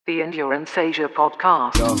The Endurance Asia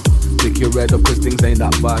podcast. Yo, pick your head up cause things ain't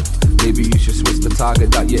that bad. Maybe you should switch the target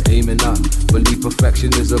that you're aiming at. Believe perfection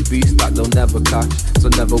is a beast that they'll never catch. So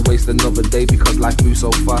never waste another day because life moves so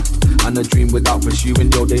fast. And a dream without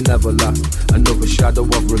pursuing, yo, they never last. Another shadow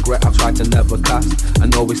of regret I try to never cast. And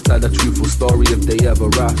always tell a truthful story if they ever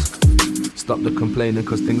ask. Stop the complaining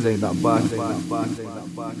cause things ain't that bad.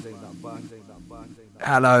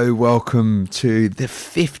 Hello, welcome to the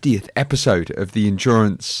 50th episode of the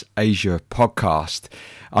Endurance Asia podcast.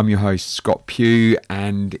 I'm your host, Scott Pugh,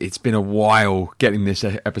 and it's been a while getting this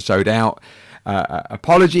episode out.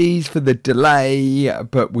 Apologies for the delay,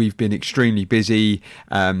 but we've been extremely busy,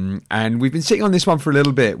 and we've been sitting on this one for a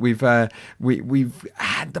little bit. We've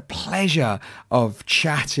had the pleasure of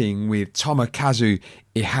chatting with Tomokazu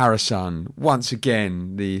Ihara-san once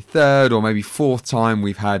again, the third or maybe fourth time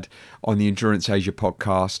we've had on the Endurance Asia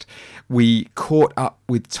podcast. We caught up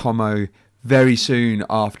with Tomo very soon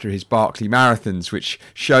after his Barkley marathons, which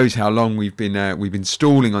shows how long we've been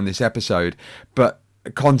stalling on this episode, but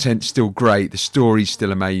the content's still great, the story's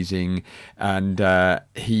still amazing, and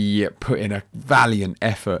he put in a valiant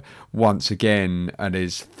effort once again at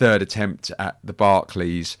his third attempt at the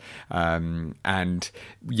Barkleys, and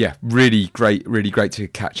yeah, really great to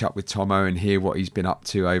catch up with Tomo and hear what he's been up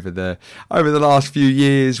to over the last few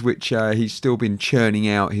years, which he's still been churning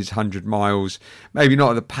out his 100 miles, maybe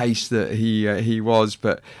not at the pace that he was,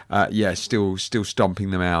 but still stomping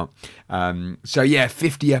them out. So yeah,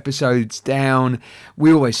 50 episodes down.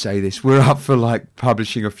 We always say this, we're up for like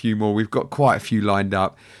publishing a few more. We've got quite a few lined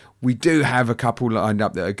up. We do have a couple lined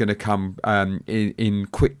up that are going to come in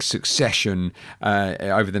quick succession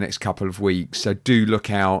over the next couple of weeks. So do look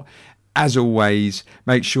out. As always,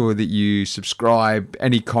 make sure that you subscribe.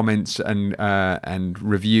 Any comments and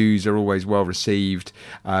reviews are always well received.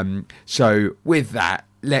 So with that,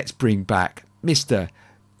 let's bring back Mr.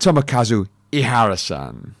 Tomokazu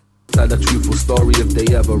Ihara-san. Tell the truthful story if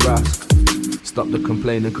they ever ask. Stop the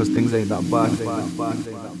complaining cause things ain't that bad.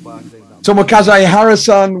 Tomokazu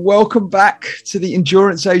Ihara-san, welcome back to the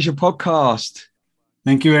Endurance Asia podcast.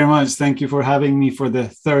 Thank you very much. Thank you for having me for the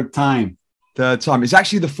third time. It's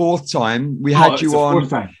actually the fourth time we had you on.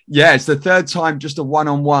 Yeah, it's the third time, just a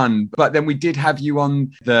one-on-one. But then we did have you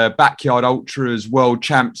on the Backyard Ultras World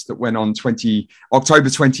Champs that went on October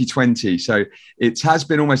 2020. So it has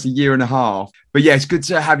been almost a year and a half. But yeah, it's good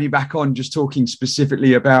to have you back on, just talking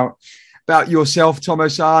specifically about yourself,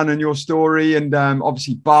 Tomo-san, and your story, and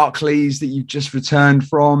obviously Barclays that you've just returned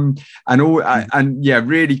from, and all, and yeah,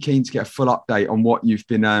 really keen to get a full update on what you've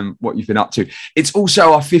been up to. It's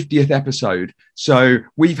also our 50th episode, so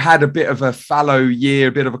we've had a bit of a fallow year,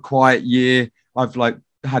 a bit of a quiet year. I've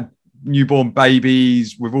had newborn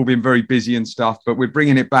babies. We've all been very busy and stuff, but we're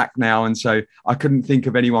bringing it back now, and so I couldn't think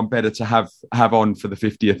of anyone better to have on for the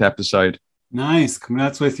 50th episode. Nice,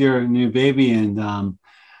 congrats with your new baby, and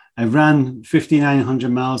I ran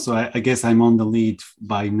 5,900 miles, so I guess I'm on the lead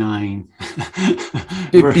by 9.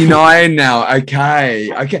 59 now.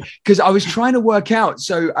 Okay. Because I was trying to work out.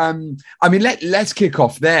 So, let's kick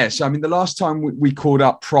off there. So, the last time we caught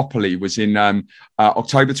up properly was in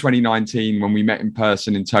October 2019 when we met in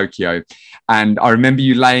person in Tokyo. And I remember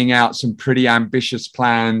you laying out some pretty ambitious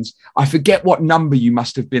plans. I forget what number you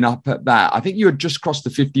must have been up at that. I think you had just crossed the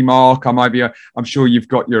 50 mark. I'm sure you've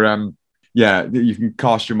got your you can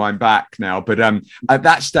cast your mind back now. But at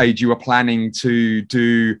that stage, you were planning to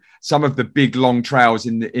do some of the big long trails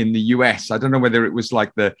in the US. I don't know whether it was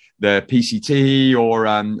like the PCT or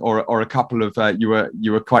a couple of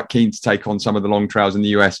you were quite keen to take on some of the long trails in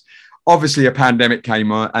the US. Obviously, a pandemic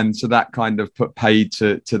came on, and so that kind of put paid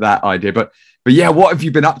to that idea. But yeah, what have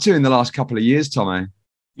you been up to in the last couple of years, Tommy?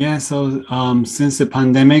 Yeah, so since the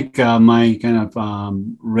pandemic, my kind of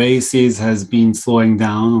races has been slowing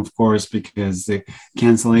down, of course, because the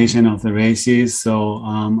cancellation of the races. So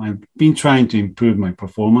I've been trying to improve my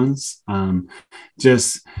performance,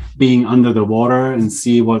 just being under the water and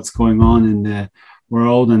see what's going on in the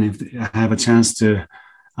world. And if I have a chance to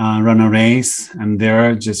run a race, I'm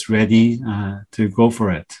there just ready to go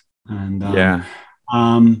for it. And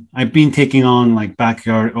I've been taking on like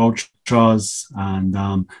Backyard Ultras,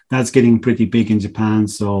 and that's getting pretty big in Japan.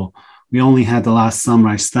 So we only had the last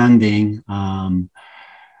Samurai Standing in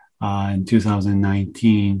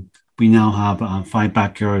 2019. We now have 5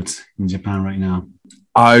 backyards in Japan right now.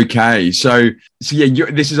 Okay, so yeah,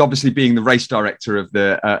 this is obviously being the race director of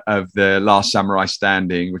the Last Samurai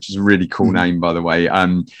Standing, which is a really cool name, by the way.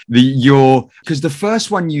 Because the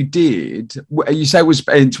first one you did, you say it was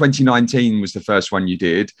in 2019 was the first one you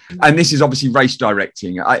did, and this is obviously race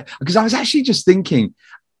directing. Because I was actually just thinking,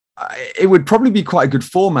 it would probably be quite a good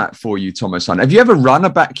format for you, Thomas-san. Have you ever run a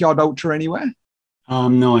backyard ultra anywhere?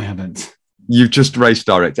 No, I haven't. You've just raced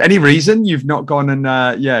direct. Any reason you've not gone and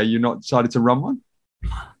you're not decided to run one?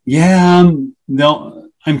 Yeah, no,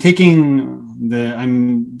 I'm doing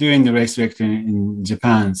the race director in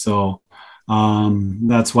Japan, so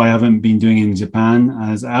that's why I haven't been doing it in Japan,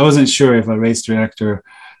 as I wasn't sure if a race director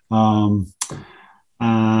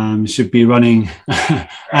should be running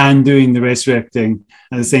and doing the race directing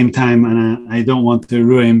at the same time, and I don't want to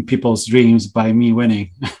ruin people's dreams by me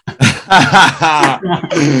winning.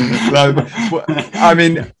 I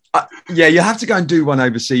mean, you have to go and do one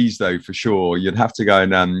overseas though, for sure. You'd have to go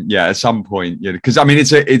and at some point, because I mean, I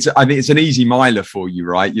think it's an easy miler for you,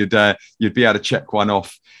 right? You'd be able to check one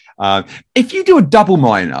off. If you do a double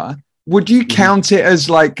miler, would you count it as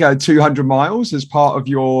like 200 miles as part of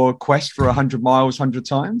your quest for 100 miles 100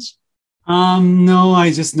 times? No,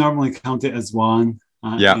 I just normally count it as one.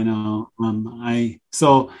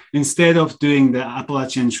 So instead of doing the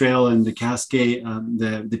Appalachian Trail and the Cascade,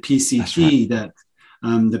 the PCT that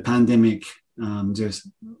the pandemic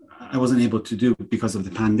I wasn't able to do because of the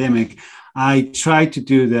pandemic, I tried to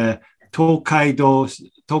do the Tokai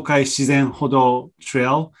Shizen Hodo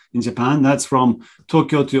Trail in Japan. That's from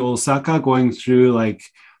Tokyo to Osaka, going through like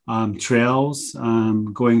trails,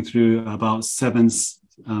 going through about 7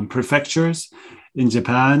 prefectures in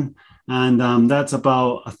Japan. And that's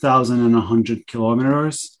about 1,100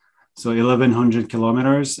 kilometers, so 1,100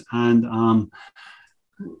 kilometers. And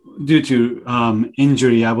due to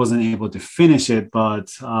injury, I wasn't able to finish it,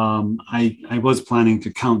 but I was planning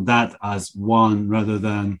to count that as one rather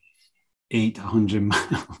than 800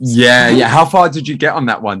 miles. Yeah. How far did you get on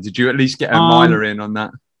that one? Did you at least get a miler in on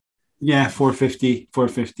that? Yeah,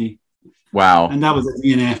 450. Wow. And that was a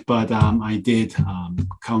DNF, but I did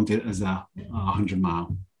count it as a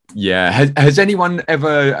 100-mile. Yeah. Has anyone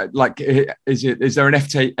ever, like, is there an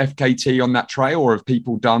FKT on that trail, or have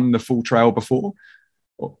people done the full trail before?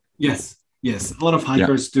 Yes. A lot of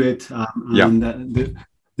hikers do it. And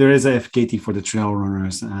there is a FKT for the trail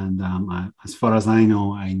runners. And as far as I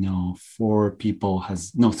know 3 people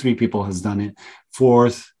has done it.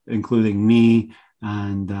 4th, including me.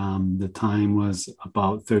 And the time was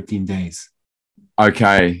about 13 days.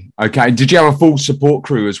 Okay. Did you have a full support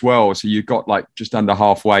crew as well? So you got like just under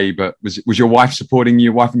halfway, but was your wife supporting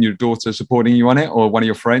you, wife and your daughter supporting you on it, or one of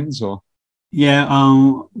your friends, or? Yeah,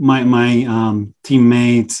 my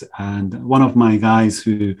teammates and one of my guys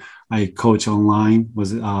who I coach online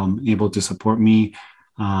was able to support me.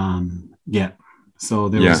 So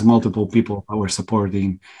there was multiple people that were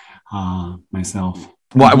supporting myself.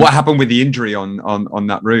 What happened with the injury on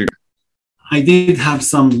that route? I did have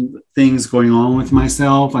some things going on with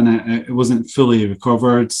myself, and it wasn't fully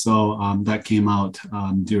recovered. So that came out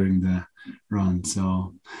during the run.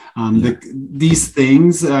 So these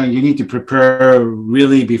things you need to prepare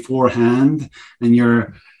really beforehand, and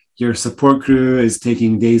your support crew is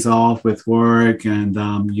taking days off with work, and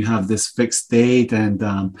you have this fixed date. And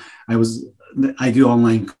I do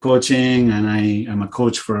online coaching, and I am a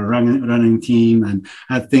coach for a running team, and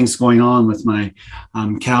had things going on with my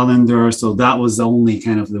calendar. So that was only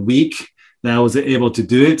kind of the week that I was able to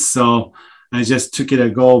do it. So I just took it a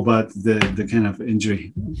go, but the kind of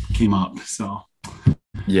injury came up. So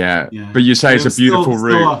yeah. But you say it's a beautiful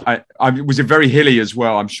route. Was it very hilly as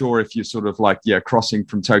well? I'm sure if you're sort of like crossing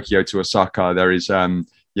from Tokyo to Osaka, there is there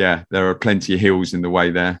are plenty of hills in the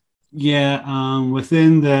way there.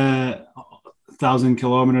 Within the 1,000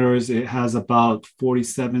 kilometers, it has about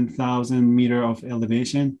 47,000 meter of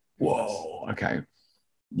elevation. Whoa. Okay.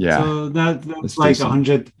 Yeah. So that's like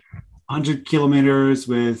decent. 100 kilometers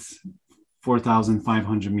with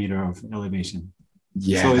 4,500 meter of elevation.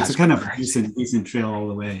 Yeah. So it's a kind of decent trail all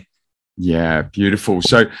the way. Yeah. Beautiful.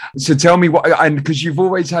 So tell me and because you've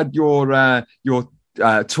always had your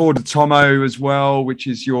Tour de Tomo as well, which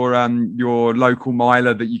is your local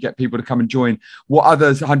miler that you get people to come and join. What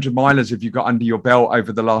other 100 milers have you got under your belt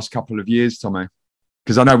over the last couple of years, Tomo?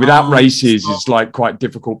 Because I know without races it's like quite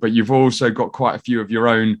difficult, but you've also got quite a few of your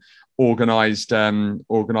own organized 100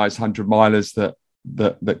 milers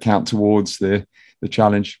that count towards the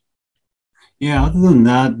challenge. Yeah, other than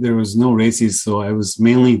that, there was no races, so I was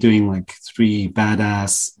mainly doing like 3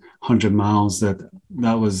 badass 100 miles that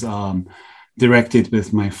was directed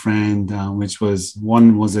with my friend, which was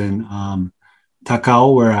one was in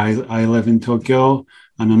Takao, where I live in Tokyo,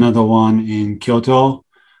 and another one in Kyoto,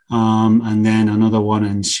 and then another one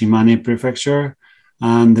in Shimane Prefecture.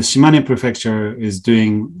 And the Shimane Prefecture is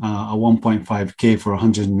doing a 1.5K for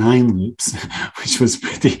 109 loops, which was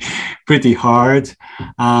pretty hard.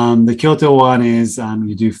 The Kyoto one is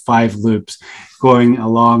you do 5 loops. going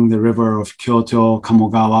along the river of Kyoto,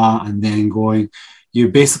 Kamogawa, and then you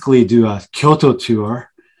basically do a Kyoto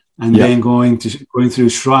tour, and then going through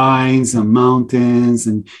shrines and mountains,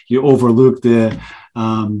 and you overlook the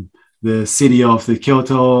city of the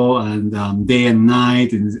Kyoto, and day and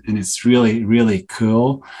night, and it's really, really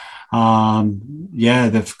cool.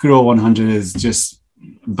 The Fukuro 100 is just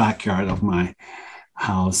backyard of my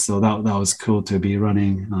house, so that was cool to be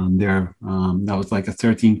running there. That was like a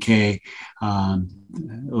 13K,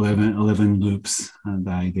 11 loops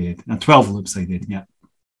that I did, 12 loops I did.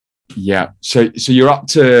 So you're up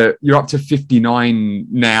to 59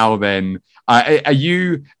 now then. Are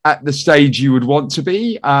you at the stage you would want to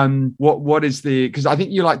be? What is because I think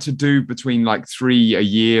you like to do between like 3 a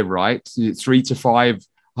year, right? 3 to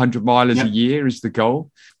 500 milers a year is the goal.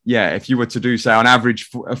 If you were to do, say, on average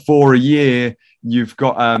 4 a year, you've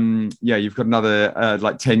got another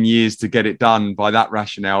like 10 years to get it done by that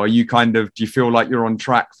rationale. Are you do you feel like you're on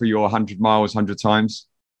track for your 100 miles 100 times?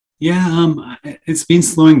 It's been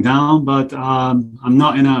slowing down, but I'm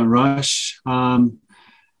not in a rush.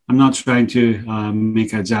 I'm not trying to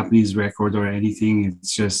make a Japanese record or anything.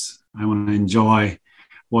 It's just I want to enjoy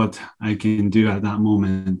what I can do at that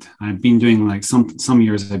moment. I've been doing like some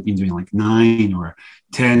years I've been doing like 9 or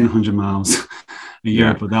 10 100 miles a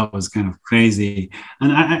year, but that was kind of crazy.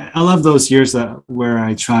 And I love those years where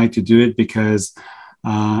I try to do it, because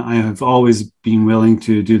I have always been willing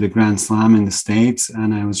to do the Grand Slam in the States,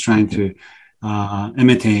 and I was trying to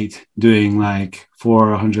imitate doing like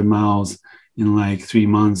 400 miles in like 3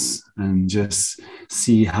 months, and just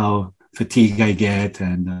see how fatigued I get,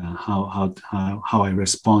 and how I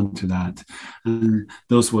respond to that. And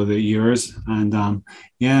those were the years. And I'm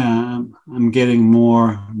getting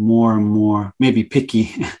more and more maybe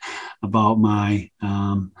picky about my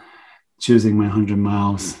choosing my 100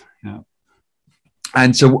 miles.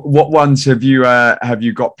 And so what ones have you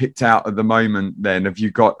got picked out at the moment then? Have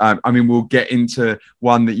you got, we'll get into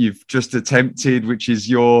one that you've just attempted, which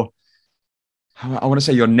is I want to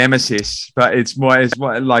say your nemesis, but it's more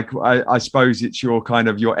like, I suppose it's your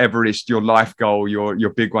your Everest, your life goal, your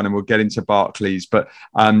big one, and we'll get into Barkley's. But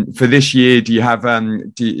for this year, do you have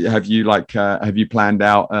you planned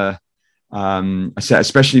out a set,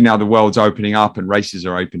 especially now the world's opening up and races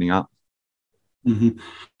are opening up? Mm-hmm.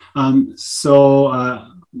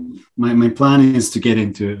 My plan is to get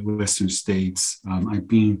into Western States. I've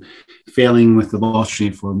been failing with the lottery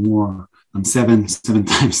for more. 7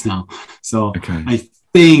 times now. So I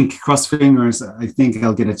think, cross fingers, I think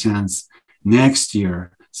I'll get a chance next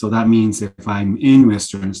year. So that means if I'm in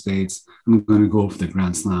Western States, I'm going to go for the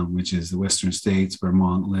Grand Slam, which is the Western States,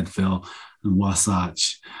 Vermont, Leadville, and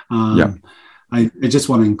Wasatch. I just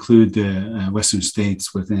want to include the Western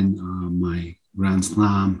States within my Grand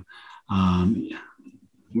Slam,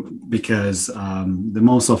 because the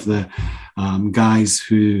most of the guys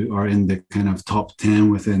who are in the kind of top 10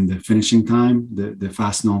 within the finishing time, the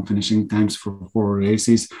fast known finishing times for 4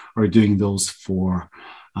 races, are doing those 4,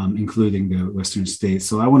 including the Western States.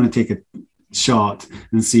 So I want to take a shot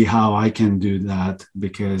and see how I can do that,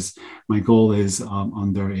 because my goal is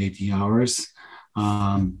under 80 hours.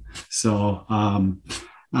 That's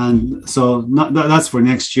for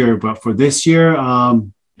next year. But for this year, I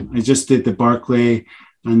just did the Barkley.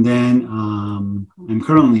 And then I'm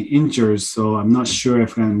currently injured, so I'm not sure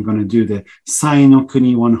if I'm going to do the Sai no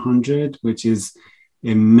Kuni 100, which is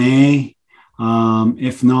in May.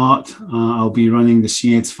 If not, I'll be running the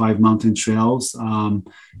Shietsu 5 mountain trails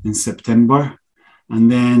in September,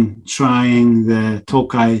 and then trying the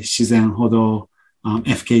Tokai Shizen Hodo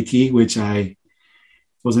FKT, which I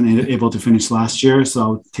wasn't able to finish last year. So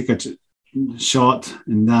I'll take a shot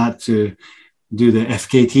in that to do the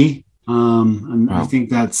FKT. I think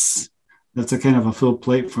that's a kind of a full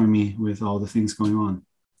plate for me with all the things going on.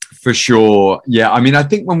 For sure. Yeah. I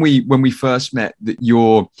think when we first met, that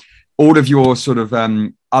all of your sort of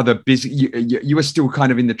other business, you were still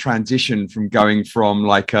kind of in the transition from going from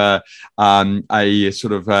like a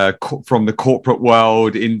sort of from the corporate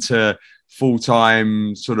world into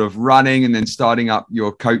full-time sort of running, and then starting up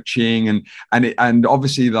your coaching, and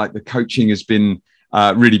obviously like the coaching has been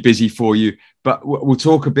really busy for you. But we'll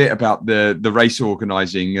talk a bit about the race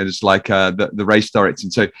organizing as like the race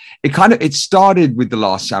directing. So it started with The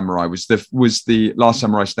Last Samurai. Was the Last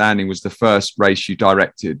Samurai Standing was the first race you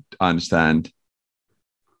directed, I understand?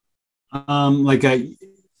 Like a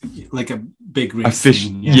big race.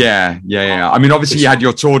 Official, yeah. Obviously you had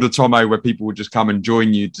your Tour de Tomo where people would just come and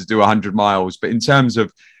join you to do 100 miles. But in terms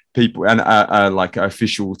of people and like an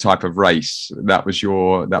official type of race, that was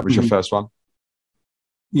your first one.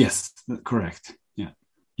 Yes, correct.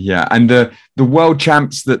 Yeah, and the world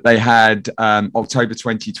champs that they had October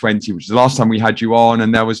 2020, which is the last time we had you on,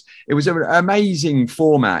 and it was an amazing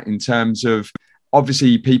format in terms of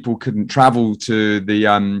obviously people couldn't travel to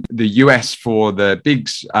the US for the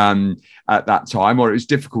bigs at that time, or it was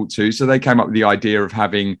difficult to, so they came up with the idea of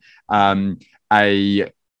having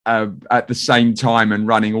a at the same time and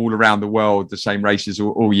running all around the world the same races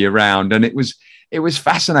all year round, and it was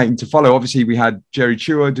fascinating to follow. Obviously, we had Jerry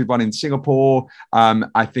Chua did one in Singapore.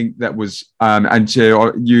 I think that was, and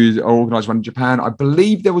you organised one in Japan. I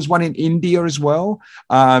believe there was one in India as well,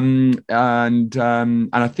 and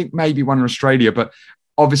I think maybe one in Australia. But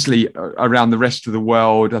obviously, around the rest of the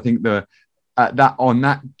world, I think on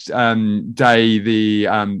that day,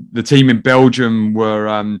 the team in Belgium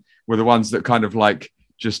were the ones that kind of like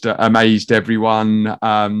just amazed everyone.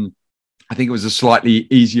 I think it was a slightly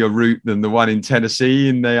easier route than the one in Tennessee.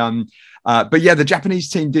 And but yeah, the Japanese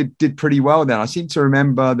team did pretty well then. I seem to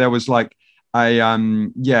remember there was like a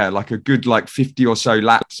good like 50 or so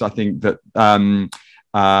laps. I think that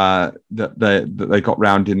they got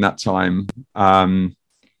round in that time.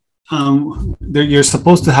 You're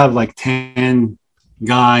supposed to have like 10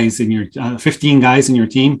 guys in your 15 guys in your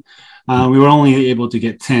team. We were only able to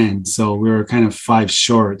get 10, so we were kind of 5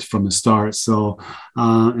 short from the start. So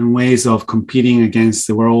in ways of competing against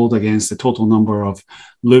the world, against the total number of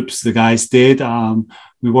loops the guys did,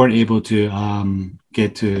 we weren't able to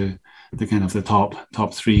get to the kind of the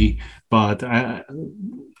top 3. But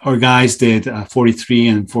our guys did 43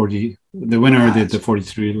 and 40. The winner did the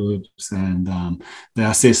 43 loops, and the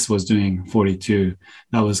assist was doing 42.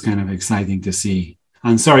 That was kind of exciting to see.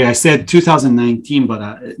 I'm sorry, I said 2019,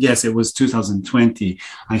 but yes, it was 2020.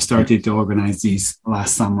 I started to organize these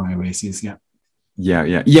Last Samurai races. Yeah.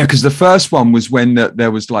 Because the first one was when there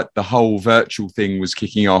was like the whole virtual thing was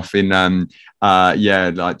kicking off in like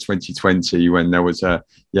 2020, when there was a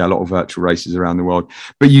lot of virtual races around the world.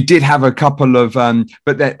 But you did have a couple of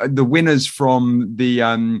but the winners from the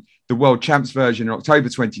World Champs version in October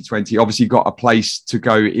 2020 obviously got a place to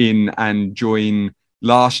go in and join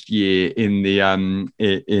last year in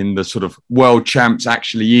the sort of World Champs,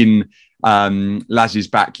 actually in Laz's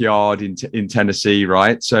backyard in Tennessee,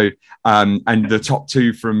 right? So and the top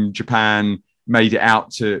 2 from Japan made it out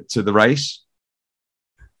to the race.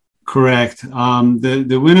 Correct.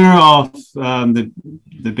 The winner of the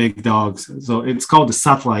big dogs, so it's called the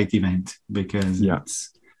satellite event because it's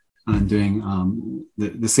doing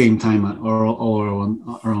the same time all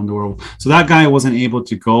around the world. So that guy wasn't able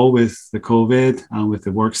to go with the COVID, with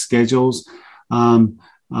the work schedules. But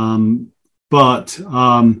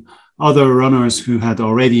other runners who had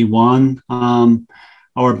already won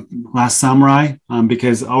our Last Samurai,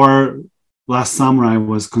 because our Last Samurai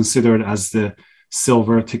was considered as the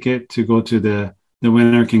silver ticket to go to the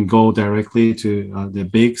winner can go directly to the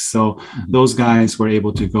bigs. So those guys were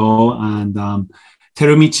able to go, and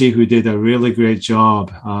Terumichi, who did a really great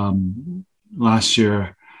job last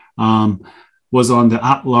year, was on the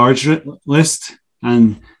at-large list.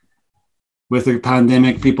 And with the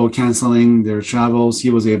pandemic, people canceling their travels, he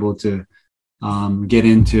was able to get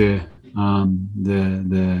into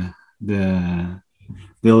the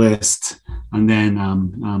list. And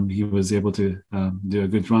then he was able to do a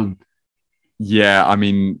good run. Yeah, I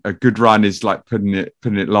mean, a good run is like putting it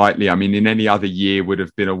lightly. I mean, in any other year would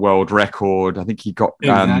have been a world record. I think he got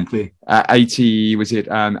 80. Was it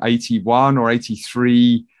 81 or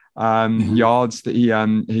 83 yards that he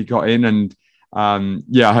got in? And I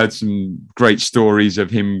heard some great stories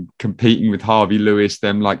of him competing with Harvey Lewis,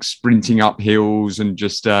 them like sprinting up hills and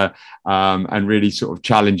just and really sort of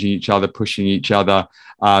challenging each other, pushing each other.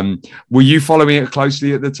 Were you following it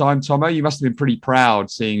closely at the time, Tomo? You must have been pretty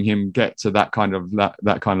proud seeing him get to that kind of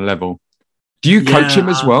level. Do you coach him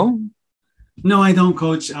as well? No, I don't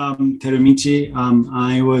coach Terumichi.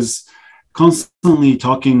 I was constantly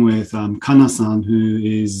talking with Kana-san, who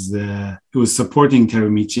was supporting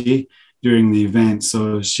Terumichi during the event.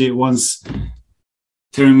 So once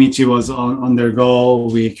Terumichi was on their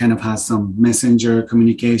goal, we kind of had some messenger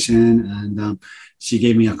communication, and she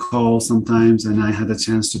gave me a call sometimes, and I had a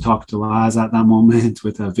chance to talk to Laz at that moment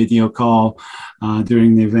with a video call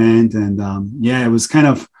during the event. And it was kind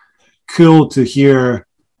of cool to hear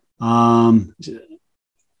the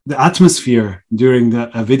atmosphere during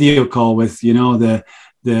a video call with, the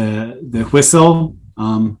whistle.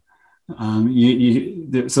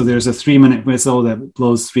 So there's a 3-minute whistle that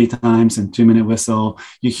blows 3 times and 2-minute whistle.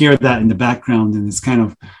 You hear that in the background, and it's kind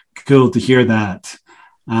of cool to hear that.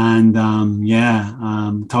 And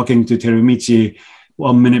talking to Terumichi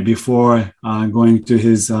 1 minute before going to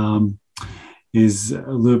his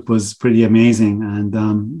loop was pretty amazing. And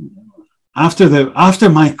after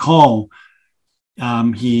my call,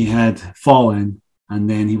 he had fallen, and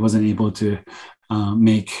then he wasn't able to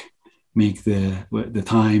make the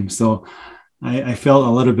time. So I felt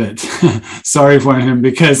a little bit sorry for him,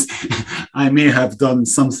 because I may have done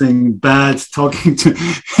something bad talking to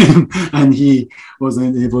him, and he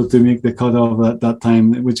wasn't able to make the cutoff at that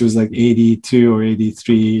time, which was like 82 or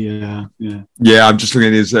 83. Yeah, I'm just looking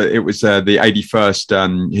at his. It was the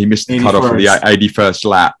 81st. He missed the cutoff of the 81st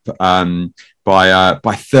lap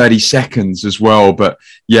by 30 seconds as well. But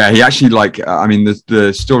yeah, he actually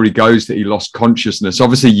the story goes that he lost consciousness.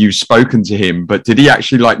 Obviously, you've spoken to him, but did he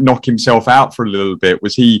actually knock himself out for a little bit?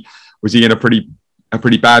 Was he in a pretty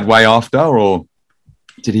bad way after, or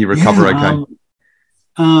did he recover okay?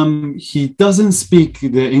 He doesn't speak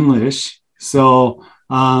the English, so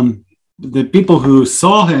the people who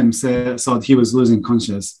saw him thought he was losing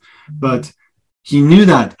conscious, but he knew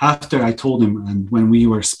that after I told him, and when we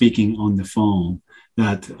were speaking on the phone,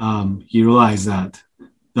 that he realized that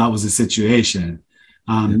was the situation.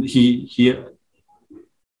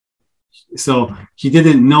 So he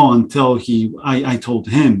didn't know until I told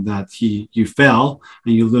him that you fell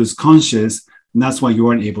and you lose conscious, and that's why you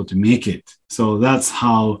weren't able to make it. So that's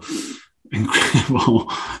how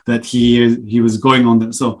incredible that he was going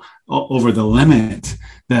on over the limit,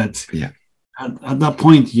 that at that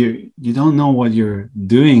point you don't know what you're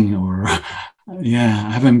doing, or I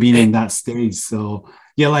haven't been in that stage. So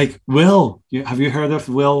Will, have you heard of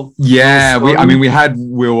Will? Yeah, we had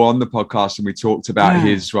Will on the podcast, and we talked about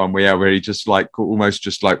his one where he just almost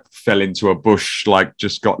just fell into a bush,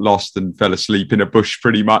 just got lost and fell asleep in a bush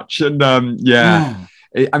pretty much. And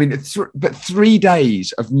but 3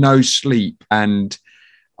 days of no sleep, and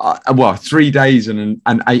 3 days and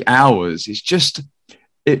 8 hours,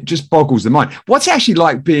 it just boggles the mind. What's it actually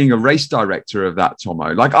like being a race director of that,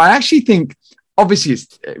 Tomo? I actually think, obviously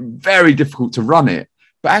it's very difficult to run it,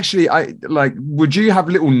 but actually would you have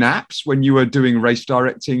little naps when you were doing race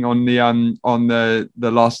directing on the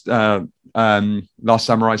last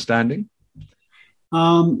Samurai Standing?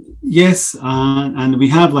 Yes, and we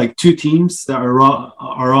have 2 teams that are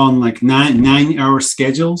on 9-hour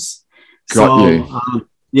schedules.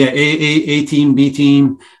 A team, B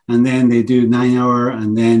team, and then they do 9 hour,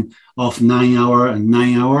 and then off 9 hour and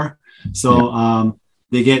 9 hour. So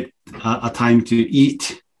they get a time to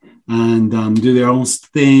eat and do their own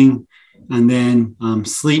thing, and then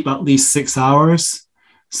sleep at least 6 hours.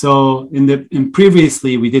 So in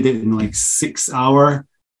previously we did it in 6 hour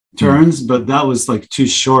turns, but that was too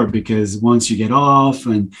short, because once you get off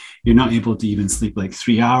and you're not able to even sleep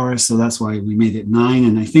 3 hours. So that's why we made it 9,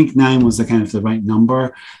 and I think 9 was the right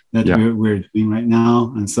number that we're doing right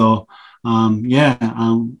now. And so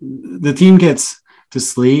the team gets to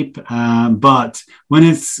sleep, but when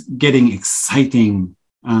it's getting exciting,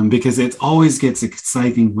 because it always gets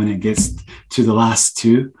exciting when it gets to the last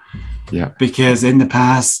 2, because in the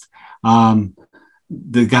past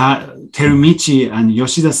the guy Terumichi and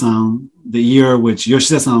Yoshida-san, the year which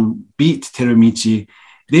Yoshida-san beat Terumichi,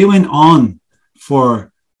 they went on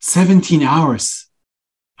for 17 hours.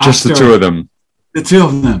 Just the 2 of them. The 2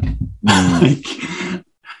 of them.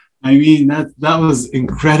 That was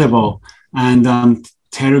incredible. And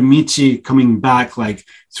Terumichi coming back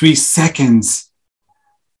 3 seconds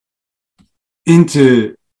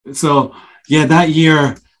into. So that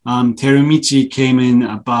year Terumichi came in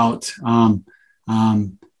about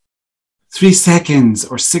 3 seconds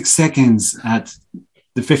or 6 seconds at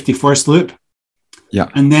the 51st loop. Yeah.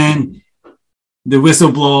 And then the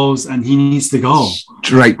whistle blows and he needs to go.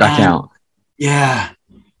 Straight back out. Yeah.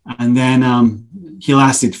 And then he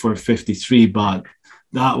lasted for 53, but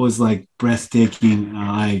that was breathtaking.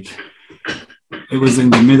 It was in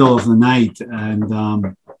the middle of the night,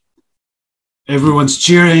 and everyone's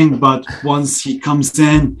cheering, but once he comes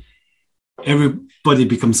in, everybody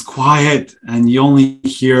becomes quiet, and you only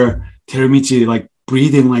hear Terumichi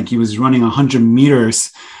breathing like he was running 100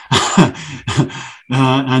 meters.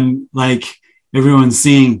 And everyone's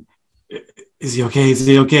seeing, is he okay? Is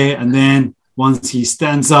he okay? And then once he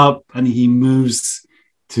stands up and he moves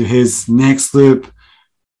to his next loop,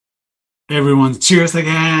 everyone cheers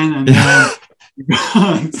again. And then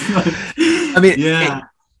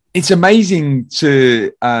it's amazing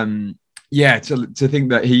to think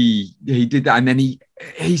that he did that, and then he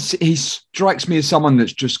strikes me as someone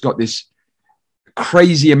that's just got this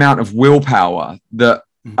crazy amount of willpower that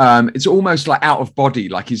it's almost out of body.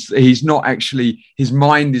 He's not actually, his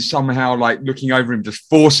mind is somehow looking over him, just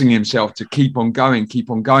forcing himself to keep on going,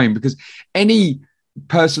 because any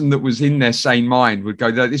person that was in their sane mind would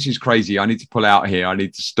go, this is crazy. I need to pull out here. I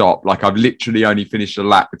need to stop. Like, I've literally only finished a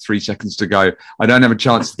lap with 3 seconds to go. I don't have a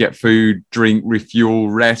chance to get food, drink, refuel,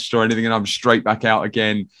 rest or anything. And I'm straight back out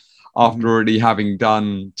again after already having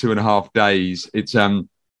done 2.5 days. It's,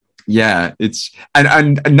 it's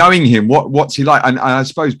and knowing him, what's he like? And I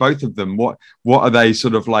suppose both of them, what are they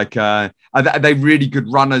sort of like? Are they really good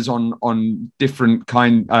runners on different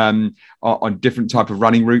on different type of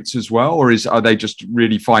running routes as well, or are they just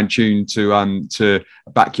really fine tuned to a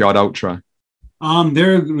backyard ultra?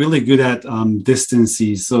 They're really good at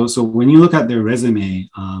distances. So when you look at their resume,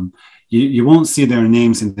 you won't see their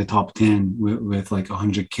names in the top 10 with like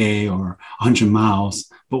 100K or 100 miles.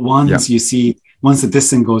 But once the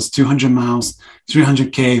distance goes 200 miles,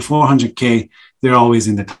 300K, 400K, they're always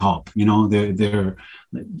in the top. You know, they've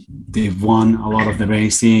won a lot of the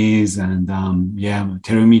races, and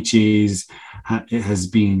Terumichi's has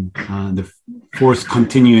been the 4th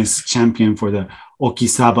continuous champion for the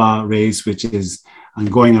Okisaba race, which is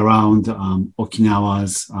going around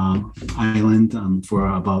Okinawa's island for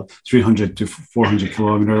about 300 to 400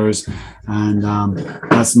 kilometers. And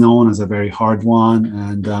that's known as a very hard one.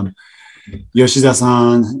 And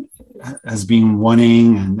Yoshida-san has been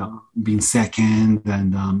winning and been second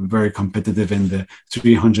and very competitive in the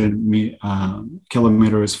 300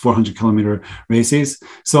 kilometers, 400 kilometer races.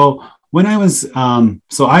 So when I was,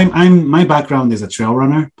 my background is a trail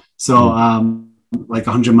runner. So like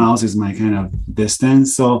 100 miles is my kind of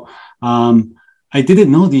distance. So I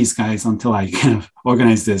didn't know these guys until I kind of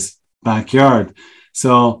organized this backyard.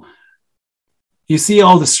 So you see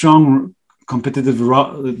all the strong competitive,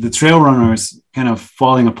 the trail runners kind of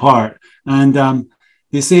falling apart. And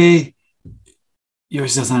they say,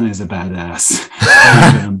 Yoshida-san is a badass.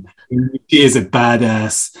 And, he is a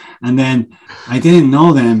badass. And then I didn't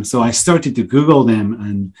know them. So I started to Google them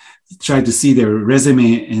and tried to see their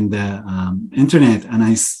resume in the internet. And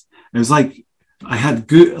I was like, I had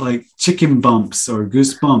good, like chicken bumps or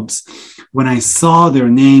goosebumps when I saw their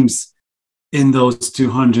names in those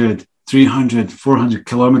 200, 300, 400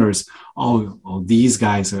 kilometers. Oh, these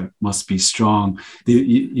guys must be strong.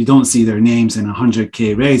 You don't see their names in a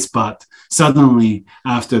 100K race, but suddenly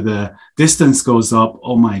after the distance goes up,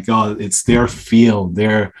 oh my God, it's their field.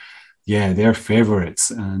 They're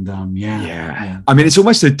favorites. And yeah. I mean, it's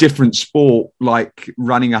almost a different sport. Like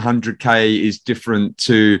running 100K is different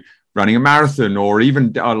to running a marathon or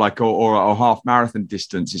even or a half marathon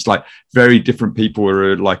distance. It's like very different people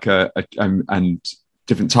are like and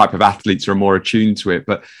different type of athletes are more attuned to it.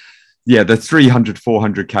 But yeah, the 300,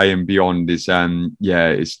 400K and beyond is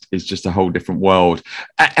just a whole different world.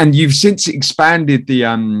 And you've since expanded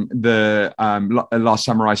the Last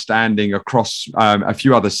Samurai Standing across a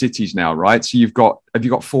few other cities now, right? So have you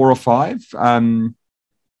got 4 or 5?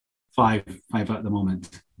 Five at the moment.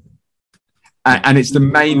 And it's the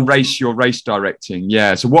main race you're race directing.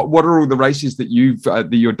 Yeah. So what are all the races that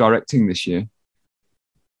you're directing this year?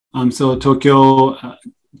 So Tokyo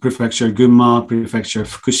Prefecture, Gunma Prefecture,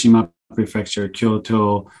 Fukushima Prefecture,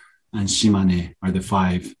 Kyoto, and Shimane are the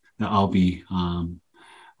 5 that I'll be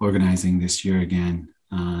organizing this year again.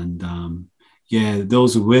 And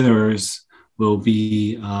those winners will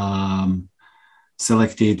be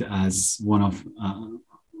selected as one of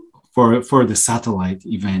for the satellite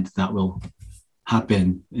event that will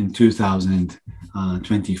happen in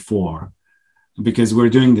 2024, because we're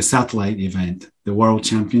doing the satellite event, the World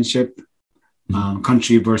Championship.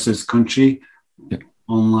 Country versus country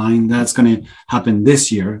online. That's going to happen this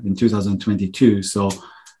year in 2022. So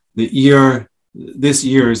this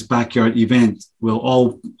year's backyard event will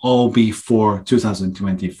all be for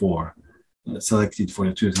 2024, selected for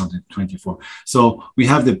the 2024. So we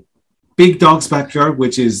have the Big Dogs Backyard,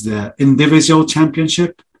 which is the individual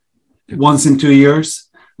championship once in 2 years.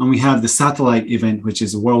 And we have the satellite event, which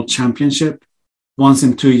is the World Championship once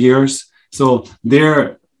in 2 years. So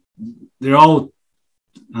they're all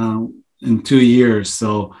in 2 years.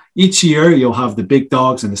 So each year you'll have the big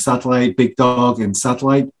dogs and the satellite, big dog and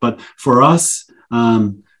satellite. But for us,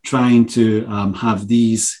 trying to have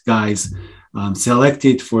these guys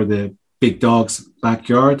selected for the big dogs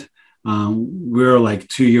backyard, we're like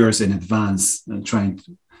 2 years in advance trying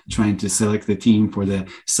to select the team for the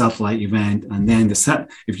satellite event. And then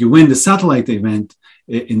if you win the satellite event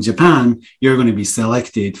in Japan, you're going to be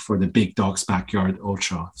selected for the Big Dogs Backyard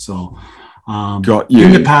Ultra. So Got you.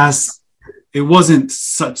 In the past, it wasn't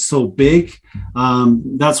so big.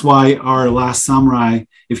 That's why our Last Samurai,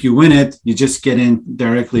 if you win it, you just get in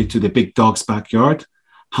directly to the Big Dogs Backyard.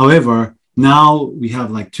 However, now we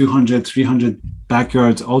have like 200, 300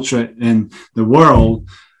 backyards ultra in the world.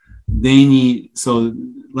 So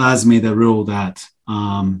Laz made a rule that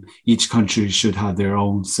each country should have their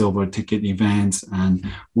own silver ticket events. And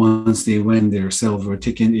once they win their silver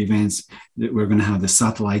ticket events, we're going to have the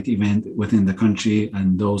satellite event within the country.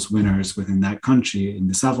 And those winners within that country in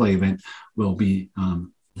the satellite event will be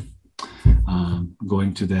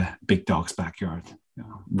going to the big dog's backyard. Yeah.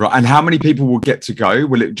 Right. And how many people will get to go?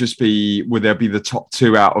 Will there be the top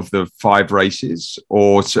 2 out of the 5 races,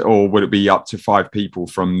 or will it be up to 5 people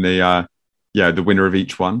from the winner of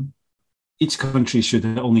each one? Each country should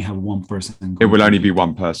only have one person. It will only be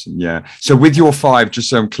one person. Yeah. So with your 5, just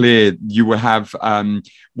so I'm clear, you will have,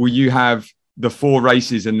 will you have the 4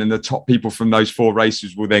 races, and then the top people from those 4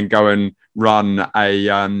 races will then go and run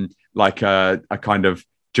a kind of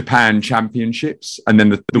Japan championships, and then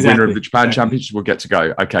the winner of the Japan championships will get to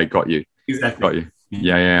go. Okay, got you. Exactly. Got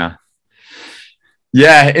you.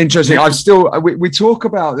 Yeah, interesting. We talk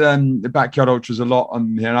about the backyard ultras a lot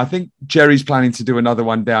on here, and I think Jerry's planning to do another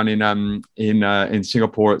one down in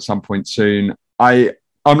Singapore at some point soon. I'm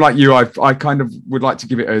like you. I kind of would like to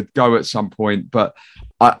give it a go at some point, but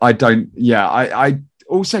I don't. Yeah, I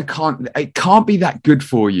also can't. It can't be that good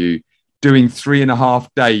for you doing 3.5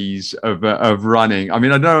 days of running. I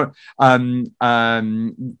mean, I know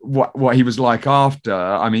what he was like after.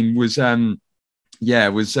 I mean, was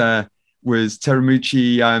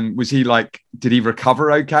Terumuchi, was he like, did he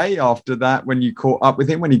recover okay after that when you caught up with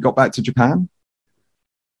him when he got back to Japan?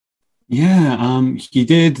 Yeah, he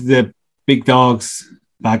did the big dog's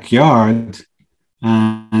backyard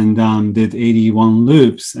and did 81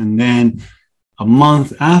 loops. And then a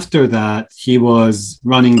month after that, he was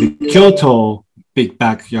running the Kyoto Big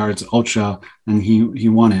Backyards Ultra, and he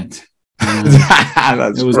won it.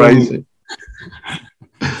 That's crazy.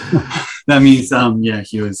 That means,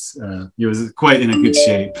 he was quite in a good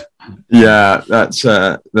shape. Yeah,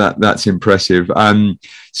 that's impressive.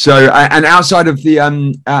 So, and outside of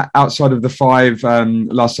the 5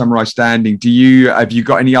 Last Samurai standing, have you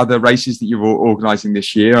got any other races that you're organising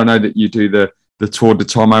this year? I know that you do the Tour de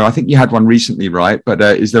Tomo. I think you had one recently, right? But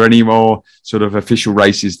is there any more sort of official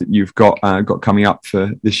races that you've got coming up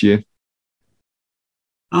for this year?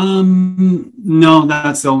 No,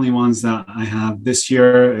 that's the only ones that I have this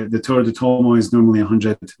year. The Tour de Tomo is normally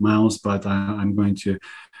 100 miles, but I'm going to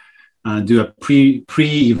do a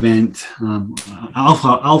pre-event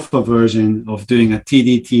alpha version of doing a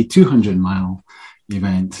TDT 200-mile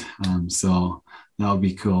event. So that'll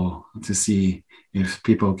be cool to see if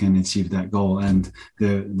people can achieve that goal. And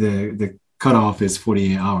the cutoff is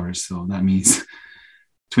 48 hours. So that means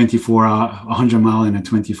 100 mile in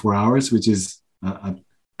 24 hours, which is a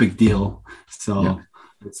big deal. So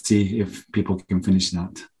let's see if people can finish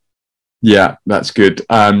that. Yeah, that's good.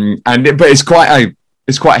 But it's quite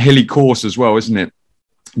a hilly course as well, isn't it?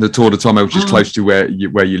 The Tour de Tomo, which is close to where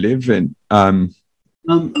you live in.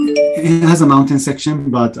 It has a mountain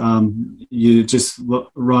section, but you just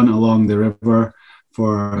run along the river.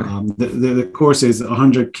 For the course is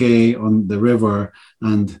 100K on the river,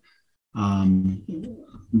 and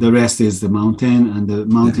the rest is the mountain, and the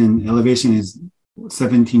mountain elevation is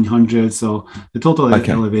 1,700. So the total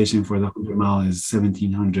elevation for the 100 mile is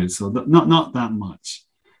 1,700. So not that much.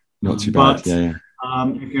 Not too bad. But,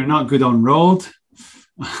 if you're not good on road,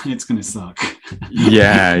 it's gonna suck.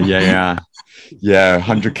 Yeah.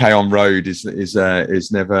 100K on road is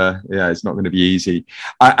never. Yeah, it's not going to be easy.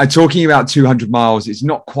 Talking about 200 miles, it's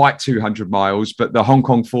not quite 200 miles, but the Hong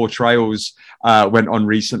Kong 4 Trails went on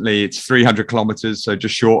recently. It's 300 kilometers, so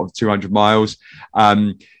just short of 200 miles.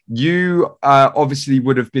 You obviously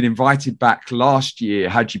would have been invited back last year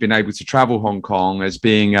had you been able to travel Hong Kong as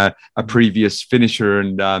being a previous finisher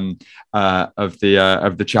and of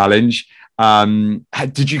the challenge.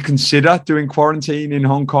 Did you consider doing quarantine in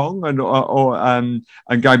Hong Kong and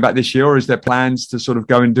going back this year, or is there plans to sort of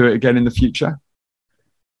go and do it again in the future?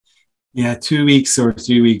 Yeah, 2 weeks or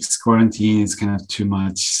 3 weeks quarantine is kind of too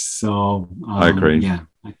much. So I agree. Yeah,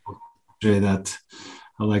 I agree that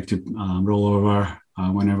I like to roll over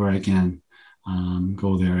whenever I can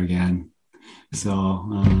go there again. So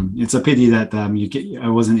it's a pity that I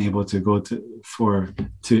wasn't able to go for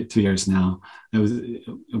 2 years now.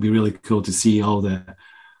 It'll be really cool to see all the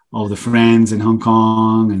friends in Hong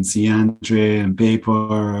Kong and see Andre and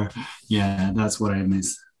Paper. Yeah, that's what I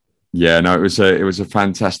miss. Yeah, no, it was a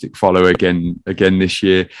fantastic follow again this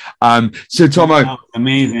year. So Tomo,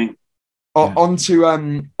 amazing. Onto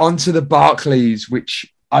the Barkleys, which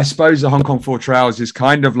I suppose the Hong Kong 4 Trails is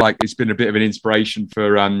kind of like, it's been a bit of an inspiration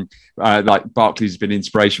for like Barkley's been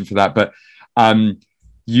inspiration for that. But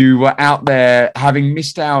you were out there having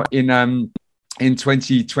missed out in in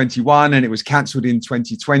 2021 and it was cancelled in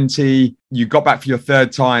 2020. You got back for your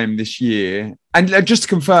third time this year. And just to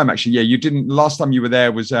confirm, actually, yeah, you didn't, last time you were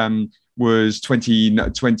there was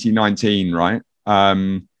 2019, right?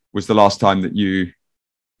 Was the last time that you,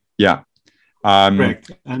 yeah.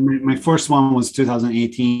 Correct. And my first one was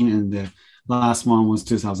 2018 and the last one was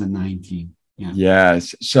 2019. Yeah.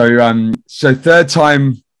 Yes. So third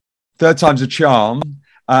time's a charm.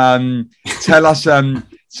 Tell us,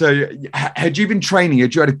 so had you been training?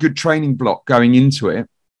 Had you had a good training block going into it?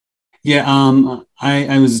 Yeah,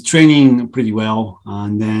 I was training pretty well.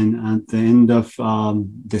 And then at the end of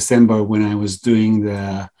December, when I was doing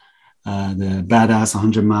the badass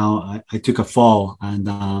 100 mile, I took a fall, and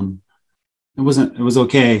it was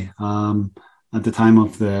okay at the time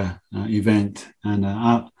of the event. And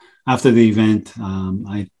after the event,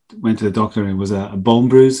 I went to the doctor. It was a bone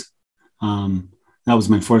bruise. That was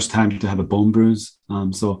my first time to have a bone bruise.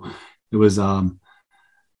 So it was, I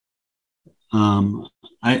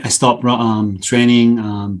stopped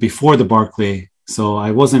training before the Barkley. So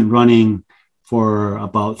I wasn't running for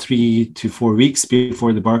about 3 to 4 weeks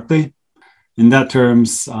before the Barkley. In that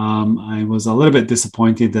terms, I was a little bit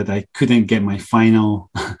disappointed that I couldn't get my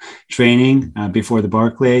final training before the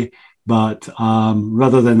Barkley. But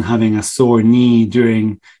rather than having a sore knee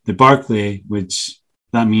during the Barkley, which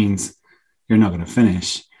that means you're not going to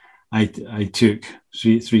finish, I took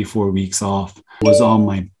 4 weeks off. I was on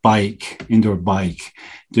my bike, indoor bike,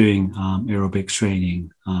 doing aerobic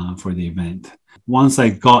training for the event. Once I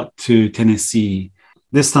got to Tennessee,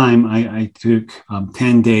 this time I took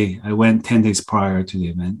 10 days. I went 10 days prior to the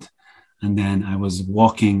event. And then I was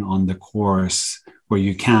walking on the course where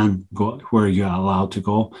you can go, where you're allowed to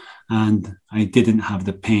go. And I didn't have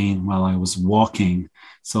the pain while I was walking.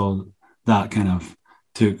 So that kind of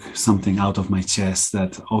took something out of my chest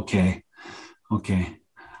that, okay, I'm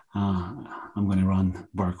going to run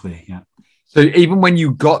Barkley. Yeah. So even when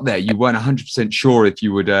you got there, you weren't 100% sure if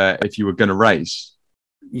you were going to race.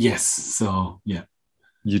 Yes. So yeah.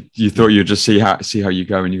 You thought you'd just see how you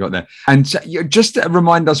go when you got there. And just to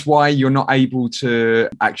remind us why you're not able to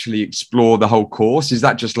actually explore the whole course. Is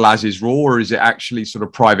that just Laz's rule, or is it actually sort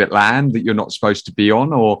of private land that you're not supposed to be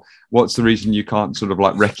on, or what's the reason you can't sort of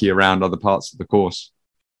like recce around other parts of the course?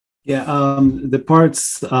 Yeah, the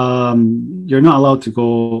parts you're not allowed to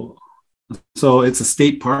go. So it's a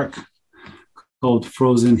state park called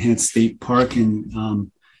Frozen Head State Park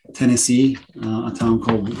in Tennessee, a town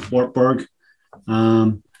called Wartburg.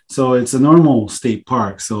 So it's a normal state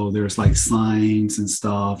park. So there's like signs and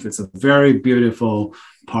stuff. It's a very beautiful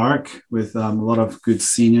park with a lot of good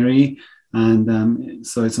scenery. And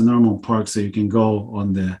so it's a normal park, so you can go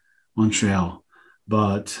on trail.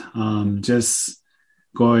 But just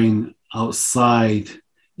going outside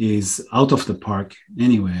is out of the park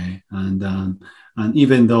anyway. And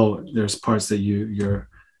even though there's parts that you're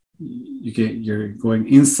going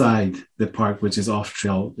inside the park, which is off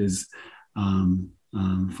trail, is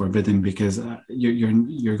forbidden, because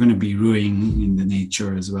you're going to be ruining in the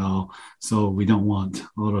nature as well. So we don't want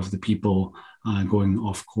a lot of the people going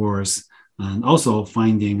off course, and also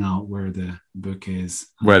finding out where the book is,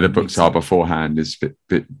 where the books are beforehand is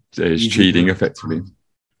cheating effectively.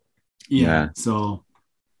 Yeah. So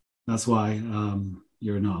that's why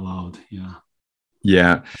you're not allowed.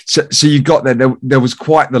 Yeah. So you got there. There was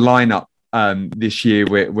quite the lineup this year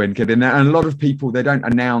when getting there, and a lot of people, they don't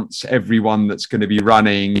announce everyone that's going to be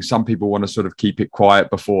running. Some people want to sort of keep it quiet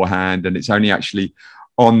beforehand, and it's only actually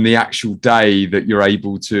on the actual day that you're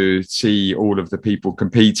able to see all of the people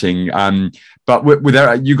competing. But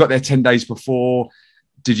you got there 10 days before.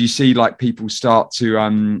 Did you see like people start to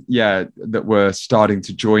that were starting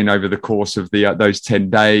to join over the course of those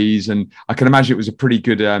 10 days? And I can imagine it was a pretty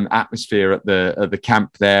good atmosphere at the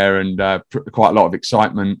camp there, and quite a lot of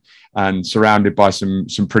excitement, and surrounded by some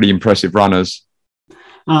pretty impressive runners.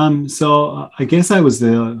 So I guess I was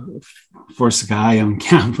the first guy on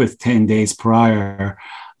camp with 10 days prior.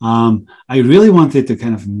 I really wanted to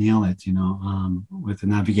kind of nail it, with the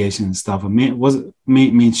navigation and stuff. I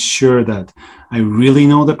made sure that I really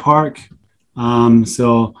know the park.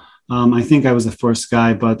 So I think I was the first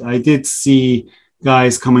guy, but I did see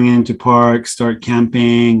guys coming into park, start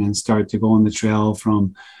camping, and start to go on the trail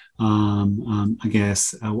from I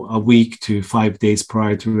guess a week to 5 days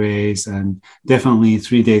prior to race, and definitely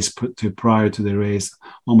 3 days prior to the race.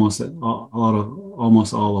 Almost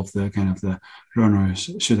all of the kind of the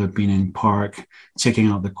runners should have been in park checking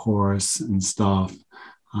out the course and stuff.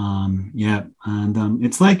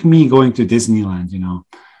 It's like me going to Disneyland,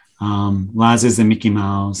 Laz is the Mickey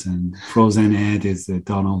Mouse, and Frozen Ed is the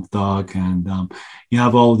Donald Duck, and you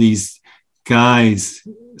have all these guys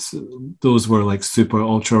those were like super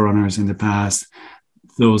ultra runners in the past.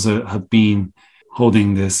 Those have been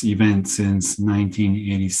holding this event since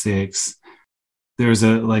 1986. There's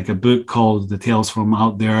a book called The Tales from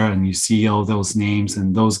Out There, and you see all those names,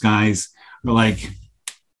 and those guys are like,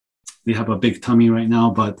 they have a big tummy right now,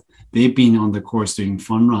 but they've been on the course doing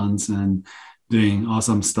fun runs and doing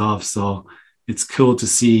awesome stuff. So it's cool to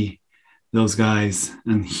see those guys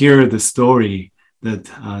and hear the story that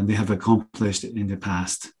they have accomplished in the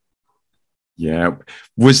past. Yeah.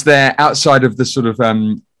 Was there, outside of the sort of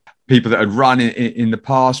people that had run in the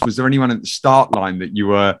past, was there anyone at the start line that you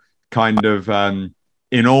were kind of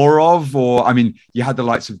in awe of? Or, I mean, you had the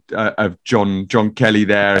likes of John Kelly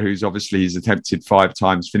there, who's obviously he's attempted 5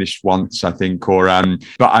 times, finished once, I think. Or,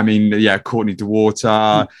 but I mean, yeah, Courtney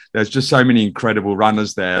DeWater. There's just so many incredible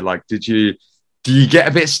runners there. Like, do you get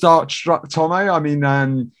a bit starstruck, Tomo? I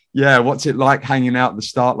mean, yeah, what's it like hanging out at the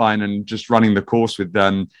start line and just running the course with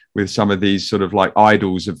some of these sort of like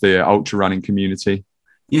idols of the ultra running community?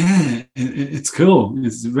 Yeah, it's cool.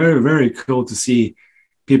 It's very, very cool to see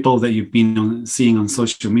people that you've been seeing on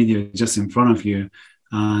social media just in front of you,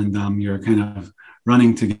 and you're kind of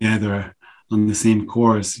running together on the same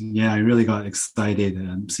course. Yeah, I really got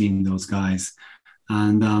excited seeing those guys.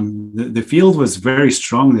 And the field was very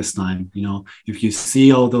strong this time. You know, if you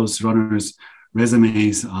see all those runners'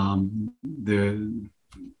 resumes,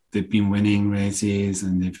 they've been winning races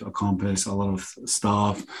and they've accomplished a lot of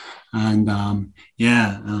stuff. And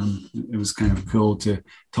it was kind of cool to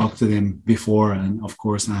talk to them before and, of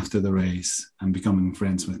course, after the race and becoming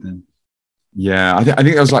friends with them. Yeah, I think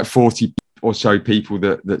there was like 40 or so people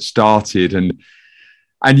that started. And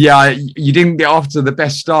yeah, you didn't get off to the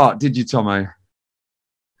best start, did you, Tomo?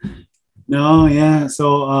 No, yeah.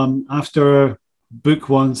 So after book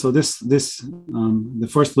 1, so this the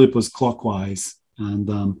first loop was clockwise, and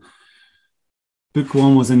book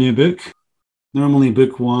 1 was a new book. Normally,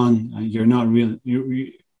 book 1, you're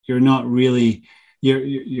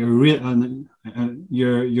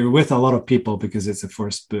with a lot of people because it's the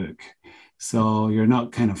first book, so you're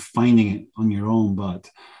not kind of finding it on your own. But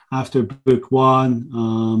after book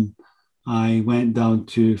 1, I went down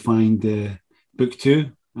to find the book 2.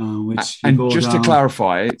 To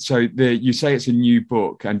clarify, so you say it's a new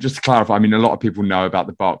book, and just to clarify, I mean, a lot of people know about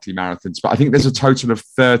the Barkley marathons, but I think there's a total of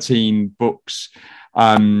 13 books.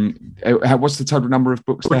 What's the total number of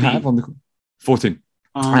books 14. They have on the 14?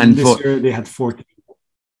 And this year they had 14.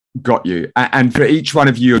 Got you. And for each one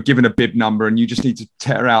of you, you're given a bib number, and you just need to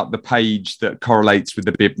tear out the page that correlates with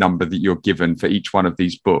the bib number that you're given for each one of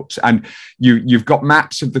these books. And you've got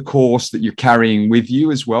maps of the course that you're carrying with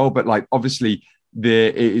you as well, but like obviously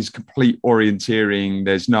it is complete orienteering.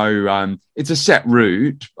 There's no it's a set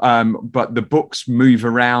route, but the books move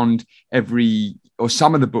around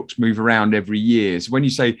some of the books move around every year. So when you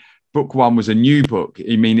say book 1 was a new book,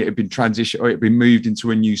 you mean it had been transitioned or it had been moved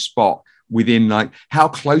into a new spot within, like, how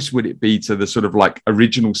close would it be to the sort of like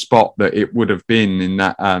original spot that it would have been in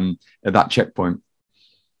that at that checkpoint?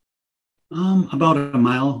 About a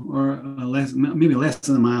mile or less, maybe less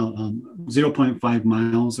than a mile, 0.5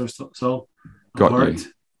 miles or so. Got apart, you.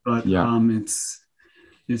 But yeah.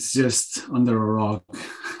 It's just under a rock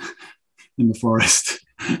in the forest.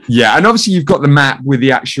 Yeah, and obviously you've got the map with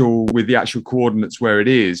the actual coordinates where it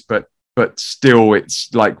is, but still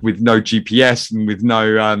it's like with no GPS and with no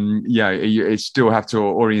you still have to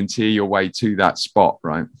orienteer your way to that spot,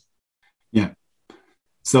 right? Yeah.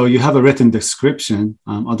 So you have a written description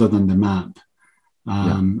other than the map.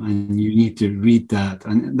 And you need to read that,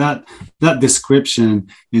 and that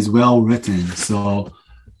description is well written. So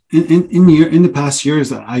in the past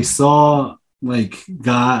years, I saw like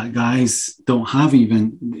guys don't have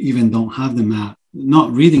the map,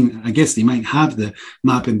 not reading. I guess they might have the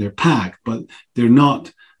map in their pack, but they're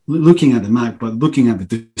not looking at the map, but looking at the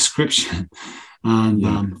description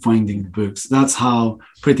and finding the books. That's how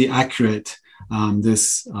pretty accurate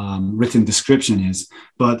this written description is.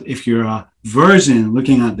 But if you're a virgin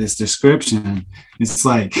looking at this description, it's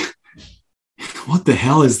like, what the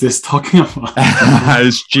hell is this talking about?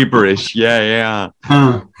 It's gibberish.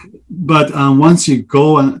 But once you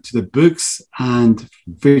go to the books and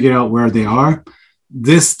figure out where they are,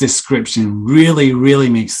 this description really, really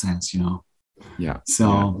makes sense, you know?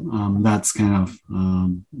 So that's kind of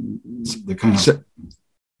the kind of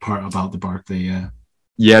part about the Barkley.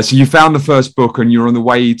 Yeah, so you found the first book and you're on the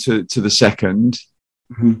way to the second.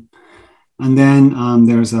 Mm-hmm. And then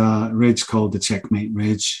there's a ridge called the Checkmate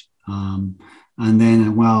Ridge. And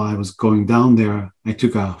then while I was going down there, I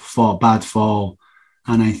took a bad fall,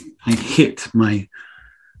 and I hit my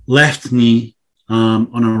left knee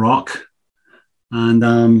on a rock. And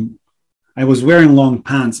I was wearing long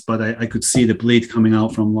pants, but I could see the bleed coming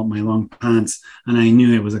out from my long pants, and I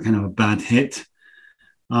knew it was a kind of a bad hit.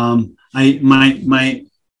 My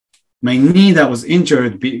knee that was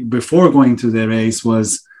injured before going to the race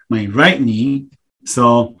was my right knee.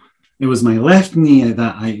 So it was my left knee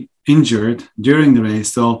that I injured during the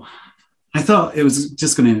race. So I thought it was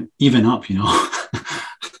just going to even up,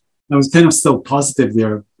 I was kind of still positive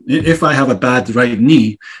there. If I have a bad right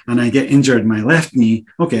knee and I get injured my left knee,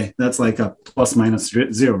 okay, that's like a plus minus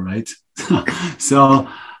 0, right? So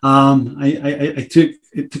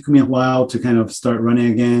it took me a while to kind of start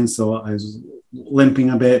running again. So I was limping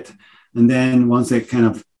a bit. And then once it kind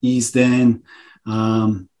of eased in,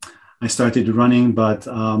 I started running. But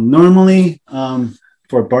normally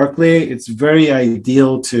for Barkley, it's very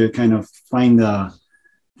ideal to kind of find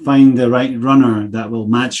the right runner that will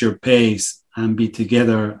match your pace and be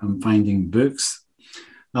together and finding books,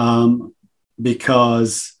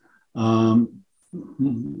 because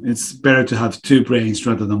it's better to have 2 brains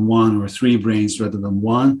rather than 1, or 3 brains rather than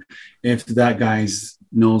 1, if that guy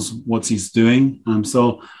knows what he's doing.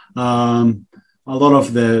 So a lot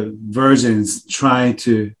of the versions try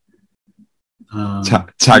to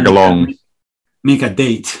tag along, make a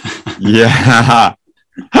date. Yeah.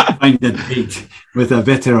 Find a date with a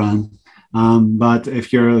veteran. But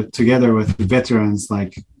if you're together with veterans,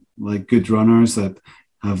 like good runners that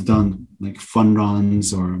have done like fun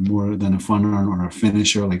runs or more than a fun run, or a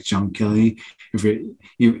finisher like John Kelly, if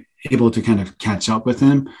you're able to kind of catch up with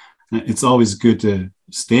him, it's always good to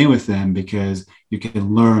stay with them, because you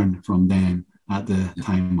can learn from them at the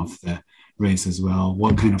time of the race as well,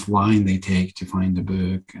 what kind of line they take to find the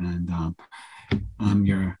book, and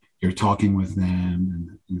you're talking with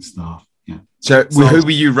them and stuff. Yeah. So who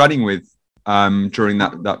were you running with during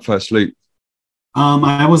that first loop?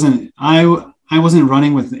 I wasn't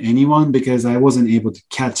running with anyone, because I wasn't able to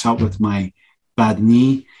catch up with my bad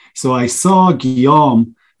knee. So I saw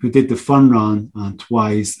Guillaume, who did the fun run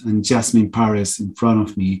twice, and Jasmine Paris in front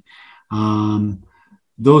of me.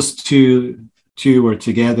 Those two were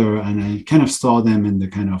together, and I kind of saw them in the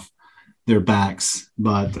kind of their backs.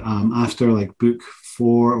 But after like book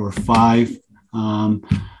 4 or 5,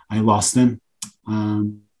 I lost them.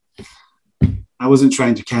 I wasn't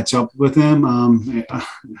trying to catch up with them.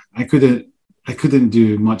 I couldn't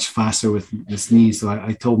do much faster with this knee. So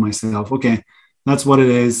I told myself, okay, that's what it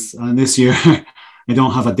is. This year, I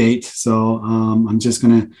don't have a date. So I'm just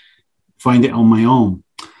going to find it on my own.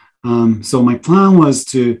 So my plan was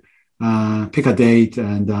to pick a date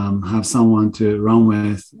and have someone to run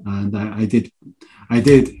with. And I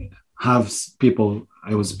did have people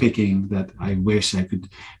I was picking that I wish I could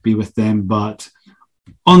be with them. But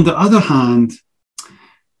on the other hand,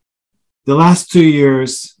 the last 2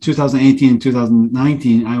 years, 2018 and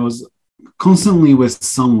 2019, I was constantly with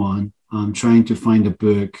someone trying to find a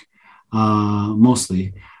book,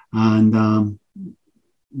 mostly. And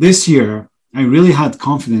this year, I really had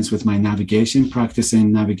confidence with my navigation,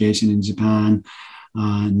 practicing navigation in Japan,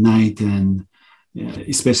 night, and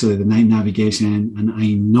especially the night navigation. And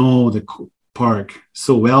I know the park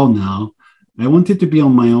so well now. I wanted to be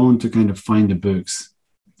on my own to kind of find the books.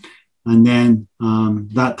 And then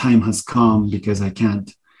that time has come, because I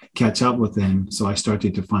can't catch up with them. So I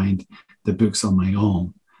started to find the books on my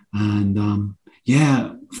own. And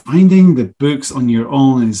finding the books on your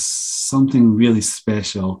own is something really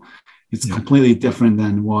special. It's completely different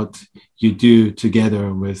than what you do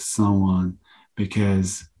together with someone,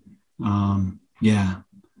 because, you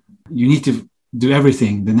need to do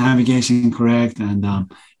everything, the navigation correct, and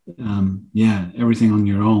everything on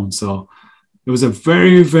your own. So it was a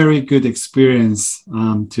very, very good experience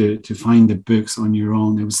to find the books on your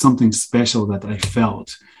own. It was something special that I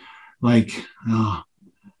felt like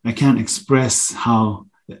I can't express how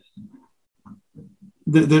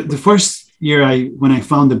the first year when I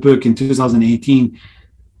found the book in 2018,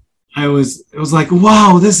 it was like,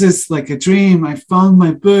 wow, this is like a dream. I found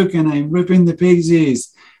my book and I'm ripping the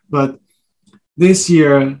pages. But this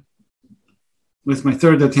year, with my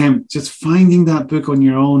third attempt, just finding that book on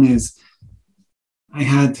your own I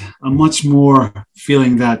had a much more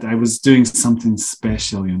feeling that I was doing something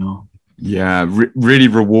special, Yeah, really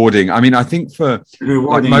rewarding. I mean, I think for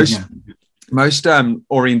rewarding, most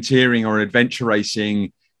orienteering or adventure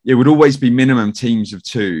racing, it would always be minimum teams of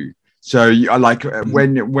 2. So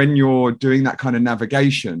when you're doing that kind of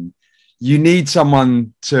navigation, you need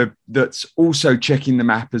someone that's also checking the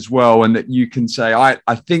map as well, and that you can say,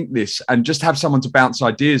 I think this, and just have someone to bounce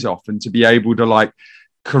ideas off, and to be able to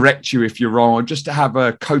correct you if you're wrong, or just to have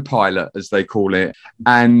a co-pilot, as they call it.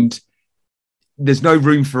 And there's no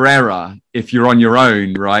room for error if you're on your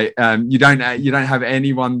own, right? You don't have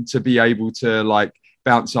anyone to be able to like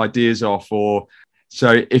bounce ideas off, or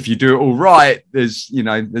so if you do it all right, there's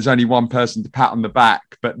only one person to pat on the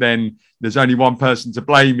back, but then there's only one person to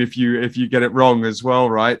blame if you get it wrong as well,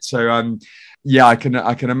 right? So yeah, I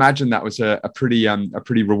can imagine that was a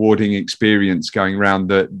pretty rewarding experience going around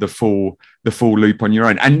the full loop on your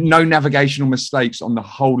own, and no navigational mistakes on the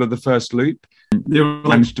whole of the first loop. They were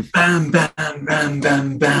like bam, bam, bam,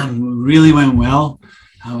 bam, bam. Really went well.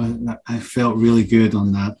 I felt really good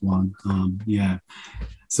on that one. Yeah.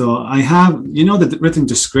 So I have, the written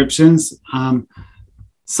descriptions.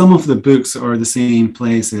 Some of the books are the same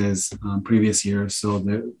place as previous years, so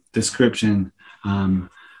the description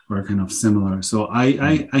were kind of similar. So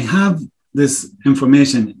I have this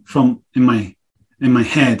information in my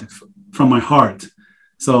head, from my heart.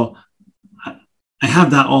 So I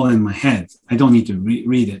have that all in my head. I don't need to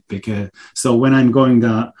read it so when I'm going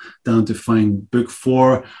down to find book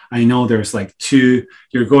 4, I know there's like 2.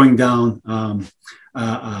 You're going down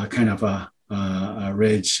kind of a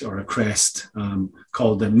ridge or a crest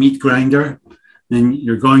called the meat grinder. Then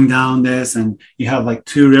you're going down this, and you have like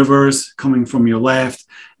 2 rivers coming from your left,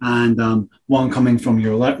 and one coming from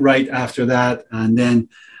your right after that, and then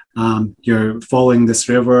you're following this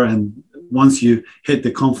river, and once you hit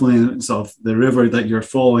the confluence of the river that you're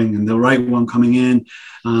following and the right one coming in,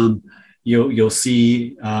 you'll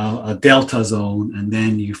see a delta zone. And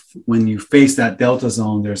then when you face that delta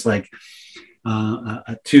zone, there's like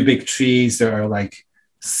 2 big trees that are like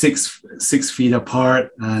 6 feet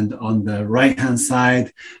apart. And on the right hand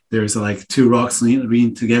side, there's like 2 rocks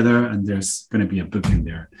leaning together, and there's going to be a book in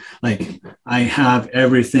there. Like, I have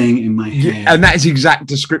everything in my head. And that is exact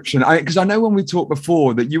description. Because I know when we talked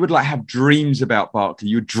before that you would like have dreams about Barkley.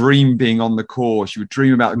 You would dream being on the course. You would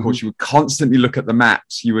dream about the course. You would constantly look at the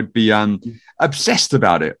maps. You would be obsessed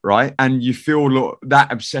about it, right? And you feel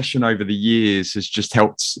that obsession over the years has just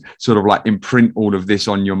helped sort of like imprint all of this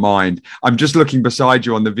on your mind. I'm just looking beside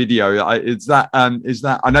you on the video. Is that I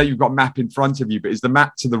know you've got a map in front of you, but is the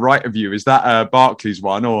map to the right of you, is that Barkley's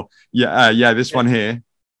one, or this one here?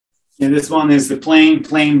 Yeah, this one is the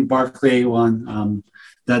plain Barkley one.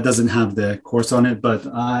 That doesn't have the course on it, but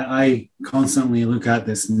I constantly look at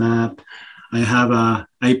this map. I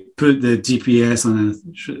put the GPS on a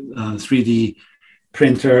 3D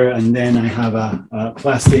printer, and then I have a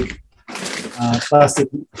plastic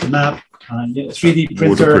map, 3D printer.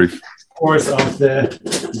 Waterproof. Course of the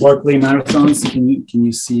Barkley marathons. Can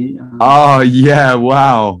you see? Oh yeah!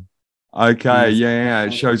 Wow. Okay. Yeah.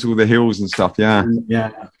 It shows all the hills and stuff. Yeah.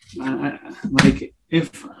 Yeah. Like,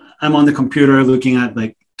 if I'm on the computer looking at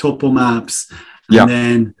like topo maps, and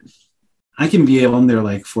then I can be on there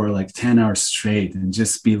like for like 10 hours straight and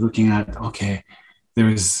just be looking at, okay,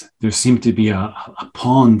 there seemed to be a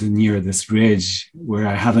pond near this ridge where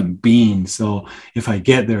I haven't been. So if I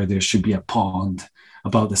get there should be a pond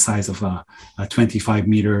about the size of a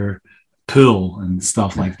 25-meter pool and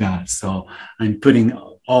stuff like that. So I'm putting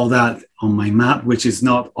all that on my map, which is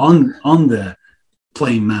not on the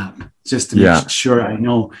plain map, just to make sure I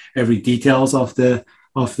know every details of the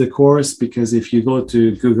course. Because if you go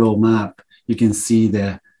to Google Map, you can see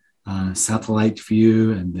the satellite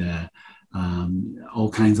view and the all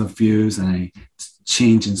kinds of views, and I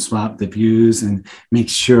change and swap the views and make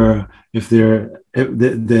sure if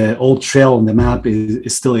the old trail on the map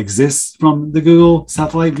is still exists from the Google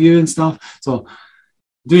satellite view and stuff. So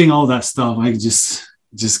doing all that stuff, I just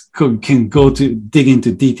can go to dig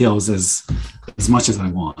into details as much as I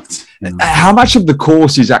want. How much of the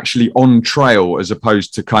course is actually on trail as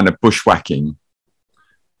opposed to kind of bushwhacking?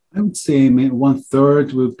 I would say maybe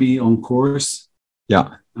 1/3 would be on course.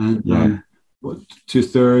 Yeah. And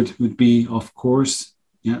 2/3 would be off course.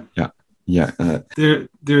 Yeah. Yeah.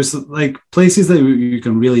 There's like places that you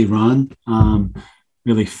can really run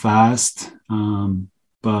really fast,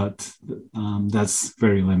 but that's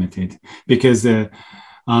very limited because the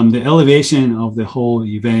elevation of the whole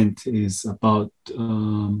event is about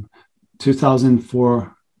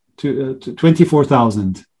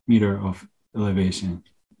 24,000 meter of elevation.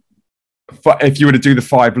 If you were to do the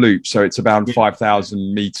 5 loops, so it's about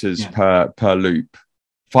 5,000 meters per loop,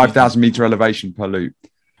 5,000 meter elevation per loop.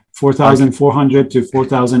 4,400 to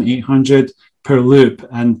 4,800 per loop,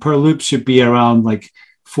 and per loop should be around like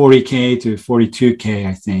 40K to 42K,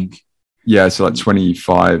 I think. Yeah, so like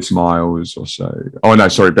 25 miles or so. Oh no,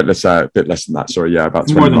 sorry, a bit less than that. Sorry, about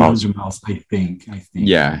 20 more than miles. 100 miles, I think.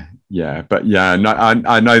 Yeah. But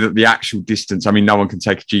I know that the actual distance, I mean, no one can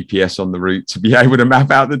take a GPS on the route to be able to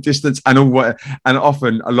map out the distance, and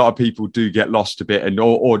often a lot of people do get lost a bit, and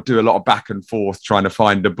or do a lot of back and forth trying to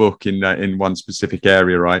find a book in one specific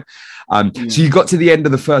area, right? So you got to the end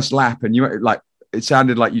of the first lap, and it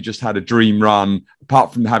sounded like you just had a dream run,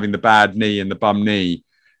 apart from having the bad knee and the bum knee,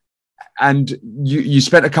 and you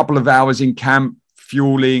spent a couple of hours in camp,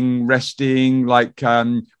 fueling, resting.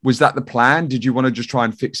 Was that the plan? Did you want to just try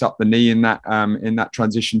and fix up the knee in that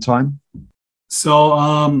transition time? So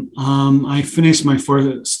I finished my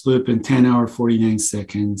first loop in 10 hours 49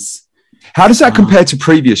 seconds. How does that compare to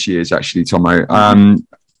previous years, actually, Tomo?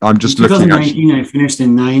 I'm just looking. 2019, I finished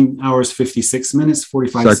in 9 hours 56 minutes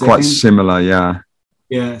 45 seconds. So quite similar, yeah.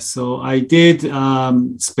 Yeah, so I did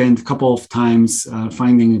spend a couple of times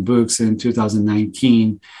finding books in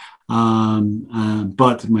 2019,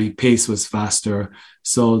 but my pace was faster.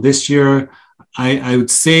 So this year, I would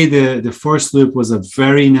say the first loop was a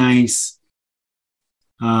very nice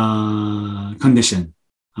condition,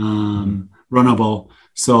 runnable.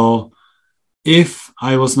 So if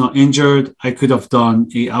I was not injured, I could have done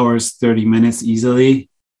 8 hours 30 minutes easily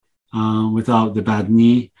without the bad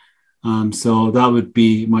knee. So that would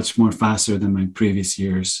be much more faster than my previous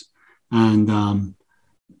years. And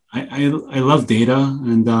I love data,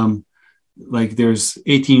 and there's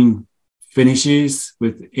 18 finishes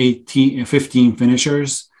with 15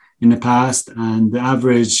 finishers in the past, and the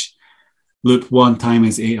average loop one time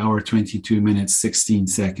is 8 hours 22 minutes 16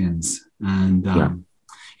 seconds. And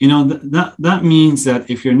that means that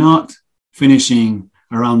if you're not finishing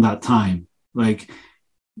around that time,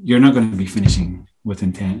 you're not going to be finishing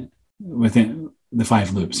within the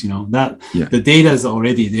 5 loops. The data is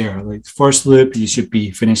already there. First loop, you should be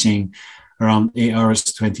finishing around 8 hours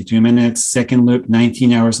 22 minutes. Second loop,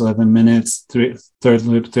 19 hours 11 minutes. Third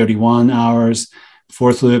loop, 31 hours.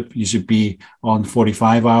 Fourth loop, you should be on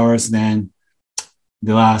 45 hours. Then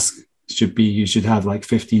the last you should have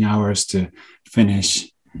 15 hours to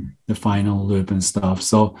finish the final loop and stuff.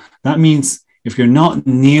 So that means if you're not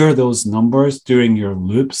near those numbers during your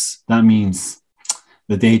loops, that means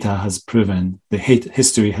the data has proven, the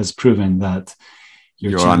history has proven that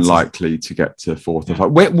you're unlikely to get to fourth or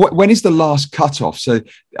fifth. When is the last cutoff? So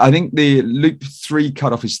I think the loop 3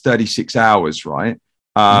 cutoff is 36 hours, right?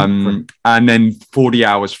 And then 40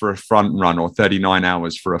 hours for a front run, or 39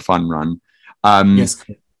 hours for a fun run. Yes.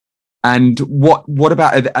 And what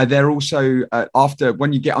about, are there also, after,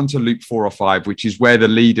 when you get onto loop 4 or 5, which is where the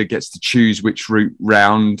leader gets to choose which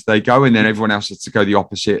round they go, and then everyone else has to go the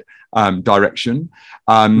opposite direction.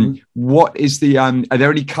 What is are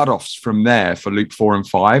there any cutoffs from there for loop 4 and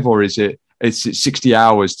 5, or is it's 60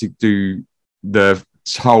 hours to do the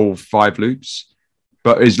whole 5 loops?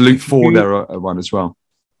 But is loop 4 there a one as well?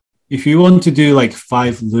 If you want to do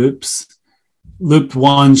 5 loops, loop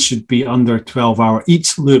 1 should be under 12 hours.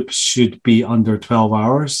 Each loop should be under 12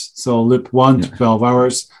 hours. So loop 1, 12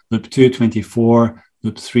 hours, loop 2, 24,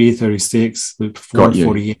 loop 3, 36, loop 4,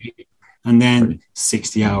 48, and then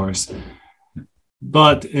 60 hours.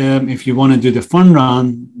 But if you want to do the fun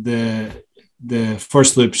run, the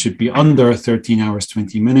first loop should be under 13 hours,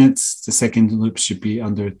 20 minutes. The second loop should be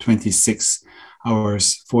under 26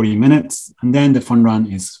 hours, 40 minutes. And then the fun run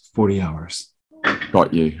is 40 hours.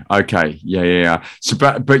 Got you. Okay. Yeah. So,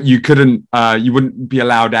 but you couldn't, you wouldn't be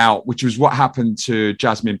allowed out, which was what happened to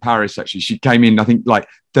Jasmine Paris. Actually, she came in, I think,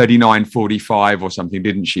 39:45 or something,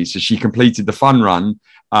 didn't she? So she completed the fun run,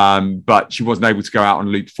 but she wasn't able to go out on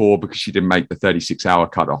loop 4 because she didn't make the 36-hour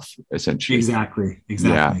cutoff. Essentially. Exactly.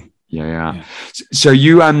 Yeah. So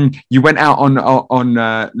you went out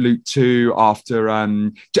on loop 2 after,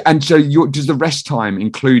 and so does the rest time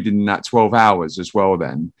include in that 12 hours as well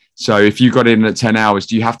then? So if you got in at 10 hours,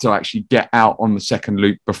 do you have to actually get out on the second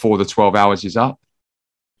loop before the 12 hours is up?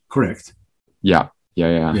 Correct. Yeah.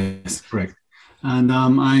 Yes, correct. And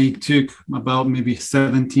I took about maybe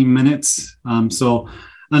 17 minutes. So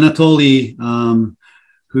Anatoly,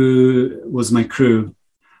 who was my crew,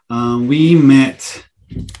 we met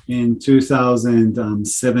in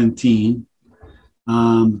 2017.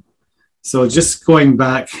 So just going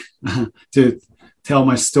back to tell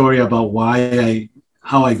my story about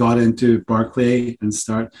how I got into Barkley and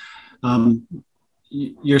start.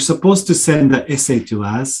 You're supposed to send the essay to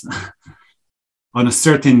us on a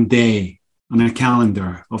certain day on a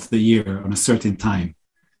calendar of the year on a certain time.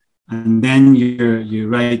 And then you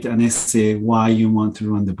write an essay why you want to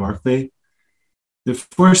run the Barkley. The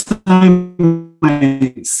first time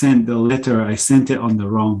I sent the letter, I sent it on the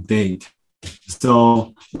wrong date.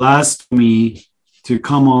 So asked me to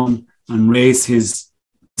come on and raise his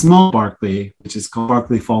small Barkley, which is called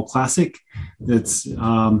Barkley Fall Classic. That's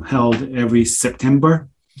held every September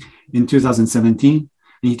in 2017.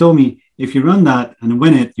 And he told me, if you run that and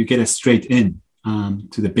win it, you get a straight in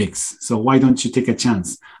to the bigs. So why don't you take a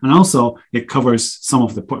chance? And also it covers some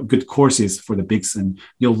of the good courses for the bigs, and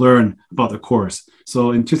you'll learn about the course.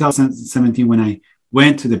 So in 2017, when I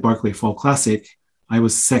went to the Barkley Fall Classic, I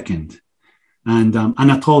was second. And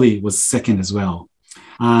Anatoly was second as well.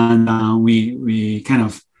 And we kind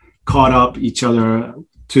of caught up each other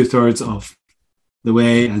 2/3 of the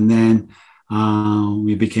way. And then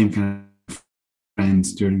we became kind of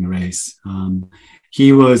friends during the race.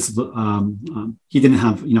 He didn't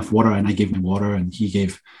have enough water, and I gave him water, and he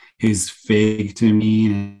gave his fig to me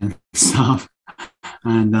and stuff.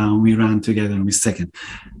 And we ran together and we second.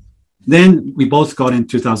 Then we both got in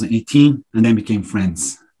 2018 and then became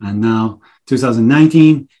friends. And now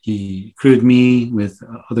 2019, he crewed me with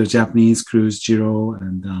other Japanese crews, Jiro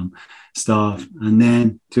and stuff. And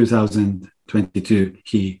then 2022,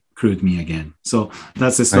 he crewed me again. So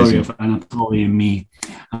that's the story of Anatoly and me.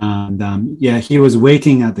 And he was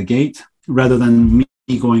waiting at the gate rather than me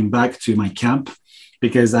going back to my camp,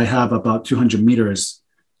 because I have about 200 meters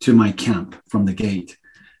to my camp from the gate.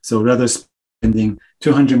 So rather spending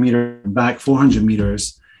 200 meters back, 400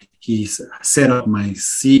 meters, he set up my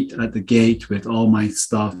seat at the gate with all my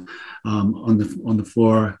stuff on the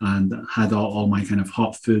floor, and had all my kind of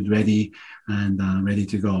hot food ready and ready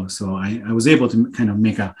to go. So I was able to kind of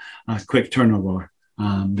make a quick turnover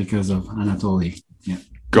because of Anatoly. Yeah.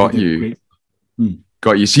 Got you.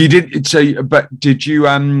 Got you. So you did. So, but did you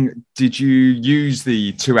use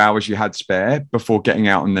the 2 hours you had spare before getting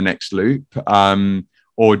out on the next loop,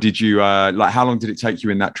 or did you how long did it take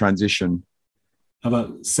you in that transition?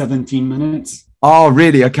 About 17 minutes. Oh,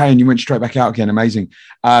 really? Okay, and you went straight back out again. Amazing.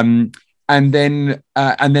 And then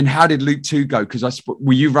how did loop 2 go? Because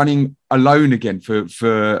were you running alone again for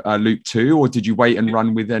loop 2, or did you wait and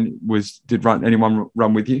run with anyone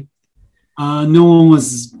run with you? No one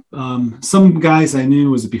was. Some guys I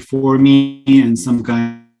knew was before me, and some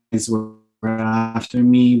guys were after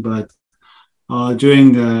me. But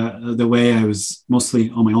during the way, I was mostly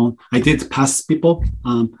on my own. I did pass people.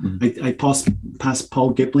 I passed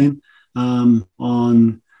Paul Giblin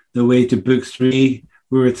on the way to Book 3.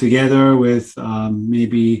 We were together with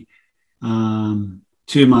maybe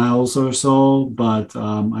 2 miles or so, but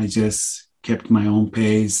I just kept my own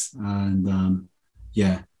pace, and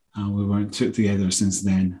we weren't together since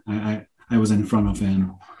then. I was in front of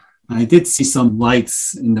him. I did see some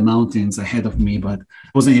lights in the mountains ahead of me, but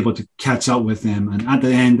I wasn't able to catch up with them. And at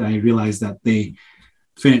the end, I realized that they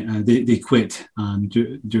quit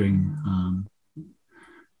during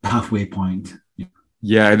the halfway point.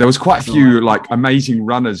 Yeah, there was quite a few amazing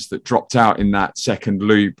runners that dropped out in that second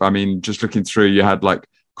loop. I mean, just looking through, you had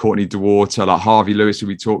Courtney DeWater, Harvey Lewis, who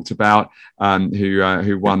we talked about,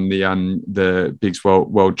 who won the Bigs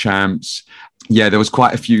World Champs. Yeah, there was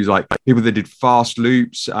quite a few people that did fast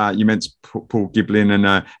loops. You mentioned Paul Giblin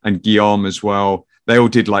and Guillaume as well. They all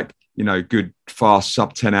did good fast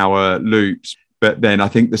sub 10-hour loops. But then I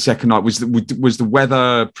think the second night was the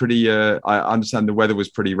weather pretty. I understand the weather was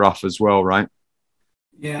pretty rough as well, right?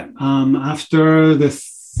 Yeah. After the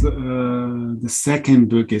second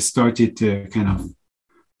book, it started to kind of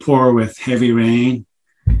pour with heavy rain,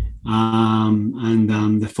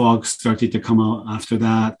 and the fog started to come out after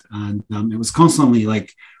that, and it was constantly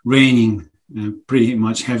raining pretty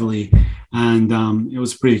much heavily, and it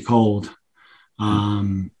was pretty cold.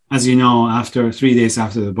 As you know, after 3 days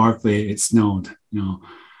after the Barkley, it snowed,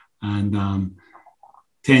 and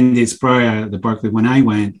 10 days prior the Barkley, when I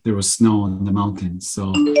went, there was snow in the mountains.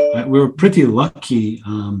 So we were pretty lucky.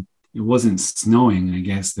 It wasn't snowing, I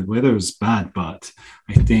guess. The weather was bad, but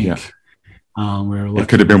I think we're lucky. It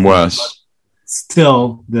could have been worse.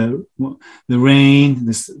 Still, the rain,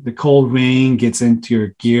 the cold rain gets into your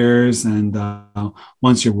gears, and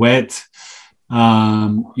once you're wet,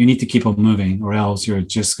 you need to keep on moving, or else you're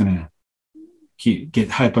just gonna get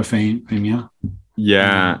hypothermia.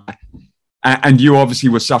 Yeah. And you obviously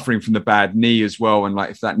were suffering from the bad knee as well. And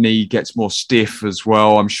if that knee gets more stiff as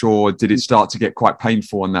well, I'm sure, did it start to get quite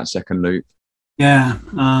painful on that second loop? Yeah,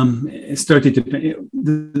 it started to.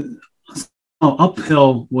 The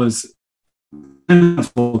uphill was kind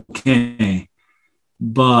of okay,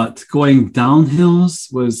 but going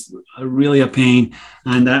downhills was really a pain.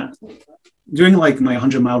 And that during my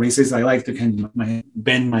 100-mile races, I like to kind of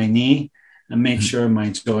bend my knee and make sure my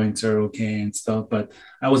joints are okay and stuff. But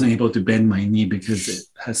I wasn't able to bend my knee because it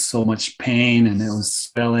has so much pain and it was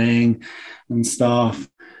swelling and stuff.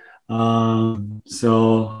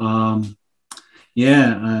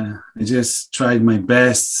 I just tried my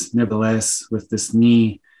best, nevertheless, with this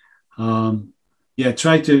knee.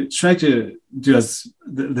 Try to do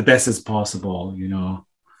the best as possible.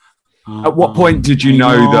 At what point did you I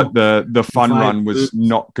know that know the if fun I run was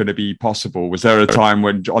not going to be possible? Was there a time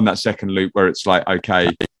when on that second loop where it's like, okay,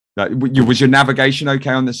 was your navigation okay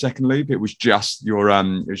on the second loop? It was just your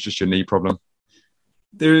knee problem.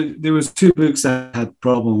 there was two books that had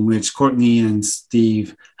problem, which Courtney and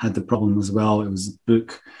Steve had the problem as well. It was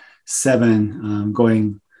book 7,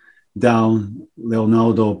 going down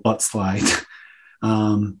Leonardo butt slide.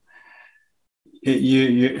 um,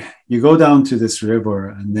 you go down to this river,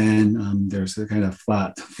 and then there's a kind of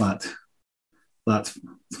flat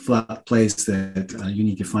place that you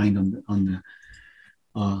need to find on the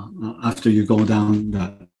after you go down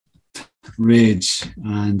that ridge,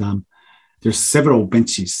 and there's several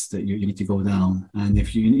benches that you need to go down, and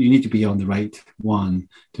if you need to be on the right one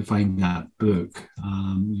to find that book.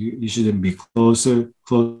 You shouldn't be closer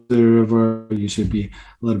to the river. You should be a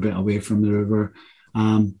little bit away from the river.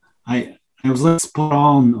 I was less spot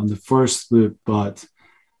on the first loop, but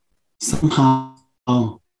somehow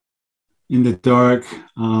in the dark,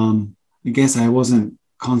 I guess I wasn't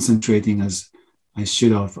concentrating as I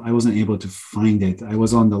should have. I wasn't able to find it. I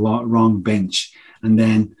was on the wrong bench. And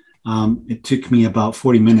then it took me about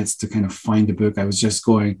 40 minutes to kind of find the book. I was just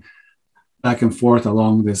going back and forth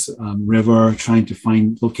along this river, trying to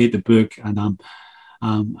locate the book. And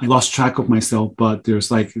I lost track of myself, but there's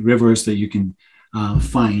like rivers that you can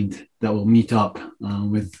find that will meet up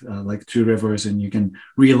with like 2 rivers, and you can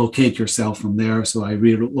relocate yourself from there. So I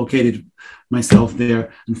relocated myself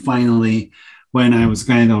there. And finally, when I was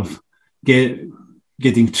kind of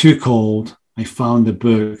getting too cold, I found the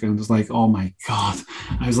book and was like, oh my God.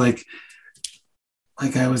 I was like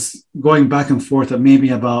I was going back and forth at maybe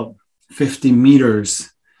about 50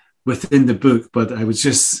 meters within the book, but I was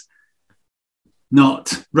just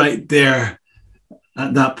not right there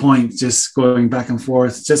at that point, just going back and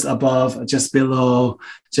forth, just above, just below,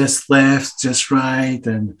 just left, just right.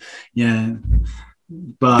 And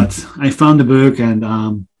but I found the book, and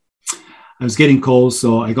I was getting cold,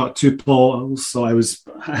 so I got 2 poles. So I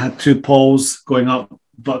had 2 poles going up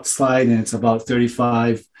butt slide, and it's about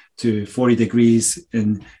 35 to 40 degrees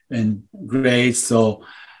in grade. So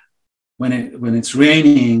when it's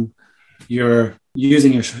raining, you're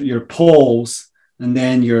using your poles, and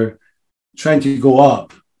then you're trying to go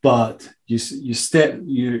up, but you're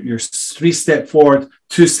 3 step forward,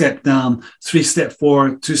 2 step down, 3 step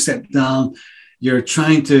forward, 2 step down.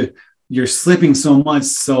 You're slipping so much,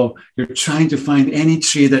 so you're trying to find any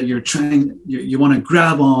tree that you want to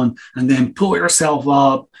grab on, and then pull yourself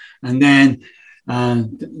up, and then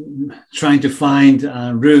trying to find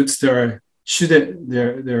roots that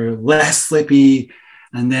they're less slippy,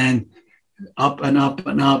 and then up and up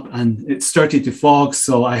and up, and it started to fog.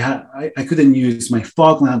 So I couldn't use my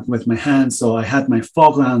fog lamp with my hand, so I had my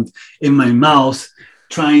fog lamp in my mouth,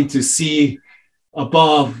 trying to see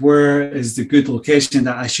above where is the good location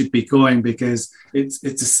that I should be going, because it's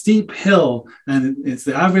a steep hill, and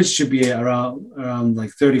the average should be around like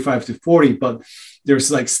 35 to 40, but there's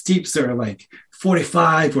like steeps that are like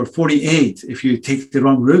 45 or 48 if you take the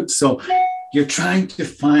wrong route. So you're trying to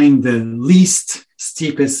find the least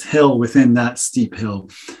steepest hill within that steep hill,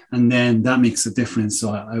 and then that makes a difference.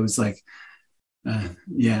 So I was like, I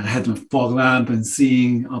had my fog lamp and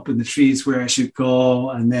seeing up in the trees where I should go,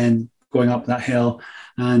 and then going up that hill.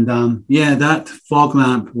 And that fog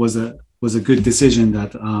lamp was a good decision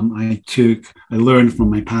that I took. I learned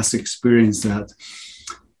from my past experience that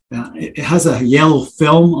it has a yellow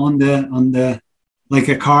film on the like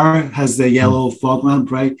a car has the yellow fog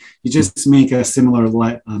lamp, right? You just make a similar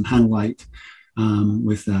light, hand light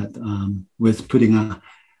with that, with putting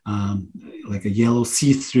like a yellow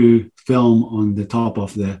see-through film on the top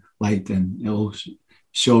of the light, and it will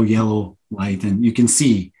show yellow light, and you can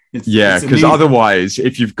see. Because otherwise,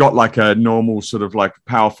 if you've got like a normal sort of like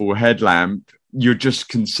powerful headlamp, you just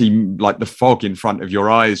can see like the fog in front of your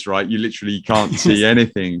eyes, right? You literally can't see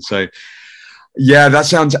anything. So yeah, that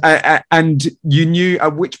sounds. And you knew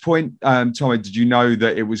at which point, Tommy, did you know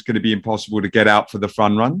that it was going to be impossible to get out for the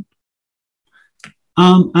fun run?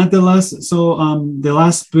 At the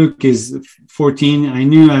last book is 14. I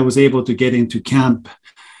knew I was able to get into camp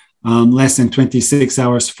less than 26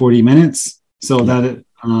 hours, 40 minutes. So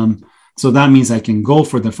that means I can go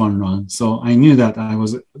for the fun run. So I knew that I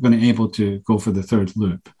was going to be able to go for the 3rd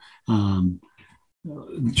loop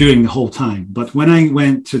during the whole time. But when I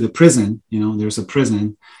went to the prison, there's a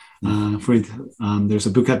prison, there's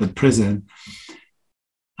a book at the prison.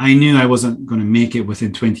 I knew I wasn't going to make it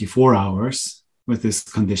within 24 hours. with this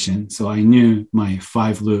condition. So I knew my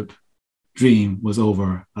 5-loop dream was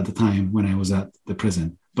over at the time when I was at the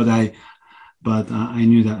prison. But I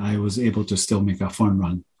knew that I was able to still make a fun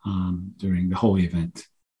run during the whole event,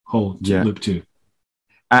 loop 2.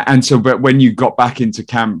 And so, but when you got back into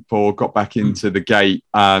camp or got back into the gate,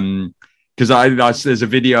 because there's a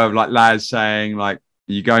video of like Laz saying like,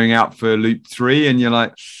 "Are you going out for loop 3?" And you're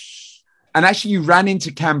like, and actually you ran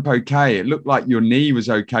into camp okay. It looked like your knee was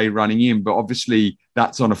okay running in, but obviously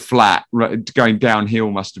that's on a flat. Going downhill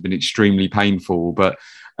must have been extremely painful. But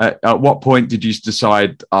at what point did you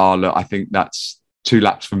decide, oh, look, I think that's 2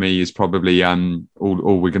 laps for me is probably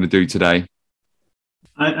all we're going to do today?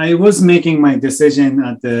 I was making my decision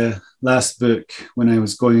at the last book when I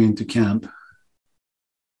was going into camp.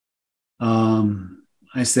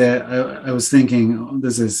 I said, I was thinking,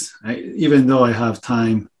 even though I have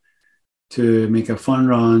time to make a fun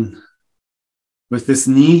run with this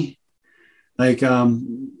knee, like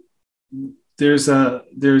there's a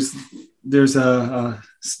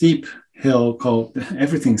steep hill called,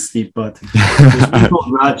 everything's steep, but it's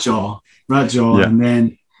called Radjaw, yeah. and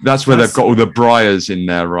then that's where they've got all the briars in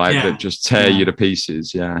there, right? Yeah, that just tear you to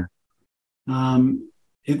pieces. Yeah.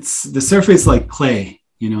 It's the surface like clay,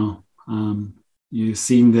 you know. You've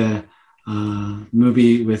seen the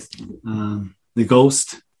movie with the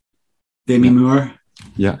ghost, Demi Moore.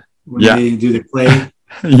 Yeah. When they do the clay.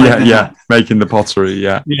 Making the pottery.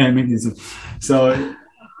 Yeah. So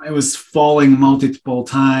I was falling multiple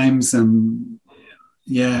times, and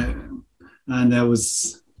that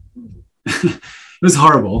was it was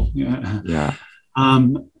horrible. Yeah.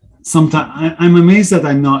 Sometimes I'm amazed that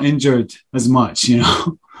I'm not injured as much, you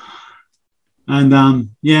know. And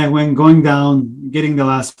when going down, getting the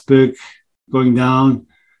last book, going down,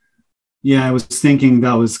 I was thinking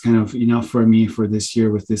that was kind of enough for me for this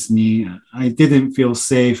year with this knee. I didn't feel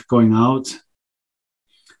safe going out,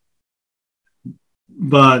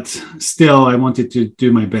 but still I wanted to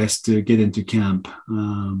do my best to get into camp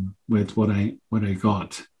with what I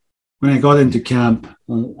got. When I got into camp,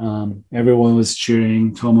 everyone was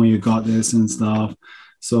cheering, "Tomo, you got this," and stuff.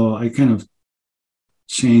 So I kind of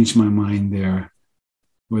changed my mind there,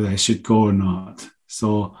 whether I should go or not.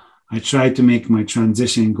 So I tried to make my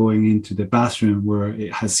transition going into the bathroom where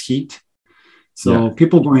it has heat. So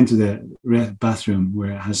people go into the bathroom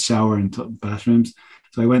where it has shower and bathrooms.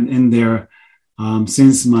 So I went in there.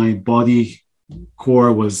 Since my body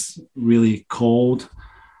core was really cold,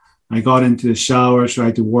 I got into the shower,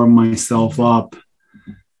 tried to warm myself up,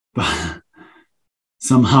 but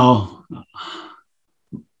somehow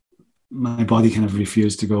my body kind of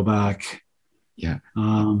refused to go back. Yeah.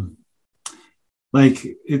 Like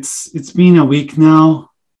it's been a week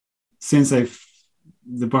now since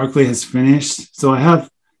the Barkley has finished. So I have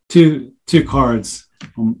two cards.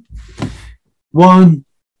 One,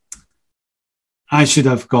 I should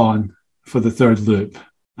have gone for the 3rd loop,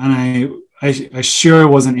 and I sure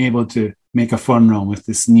wasn't able to make a fun run with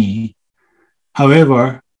this knee.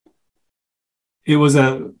 However, it was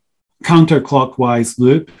a counterclockwise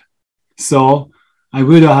loop, so I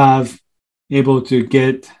would have able to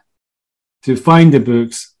find the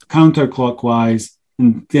books counterclockwise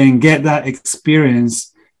and then get that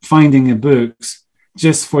experience finding the books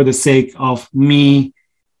just for the sake of me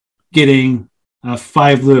getting a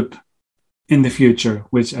 5-loop in the future,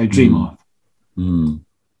 which I dream of.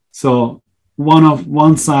 So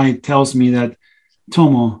one side tells me that,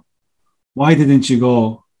 "Tomo, why didn't you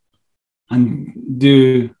go and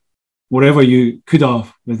do whatever you could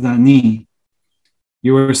have with that knee?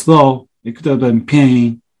 You were slow. It could have been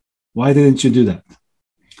pain. Why didn't you do that?"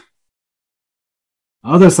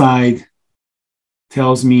 Other side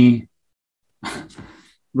tells me,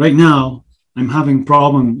 "Right now, I'm having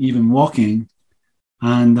problem even walking,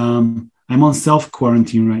 and I'm on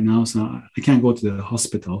self-quarantine right now, so I can't go to the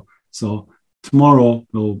hospital. So tomorrow,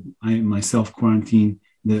 my self-quarantine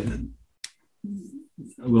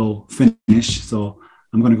will finish, so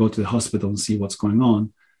I'm going to go to the hospital and see what's going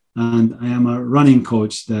on. And I am a running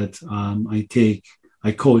coach that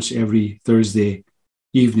I coach every Thursday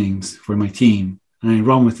evenings for my team, and I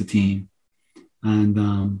run with the team. And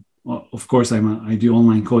of course, I do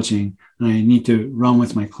online coaching, and I need to run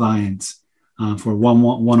with my clients for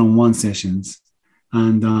one-on-one sessions.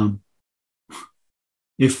 And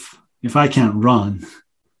if I can't run,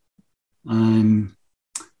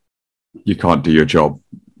 you can't do your job.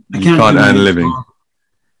 You can't earn a living.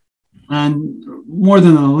 And more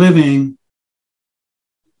than a living,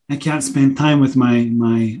 I can't spend time with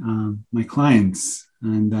my clients,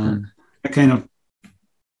 and that kind of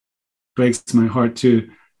breaks my heart too.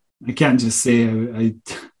 I can't just say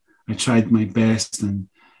I tried my best, and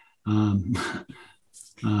um,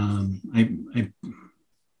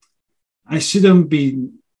 I shouldn't be.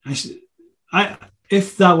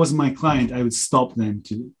 If that was my client, I would stop them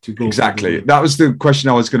to go. Exactly. That was the question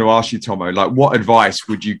I was going to ask you, Tomo. Like, what advice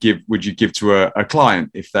would you give to a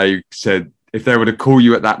client if they were to call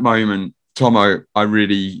you at that moment, Tomo, I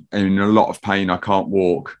really am in a lot of pain. I can't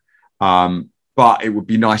walk. But it would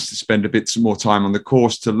be nice to spend a bit more time on the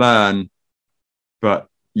course to learn. But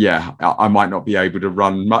yeah, I might not be able to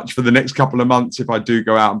run much for the next couple of months if I do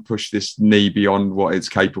go out and push this knee beyond what it's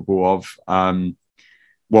capable of.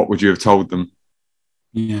 What would you have told them?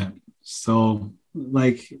 Yeah. So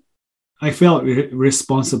like, I felt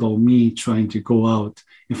responsible, me trying to go out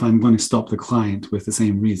if I'm going to stop the client with the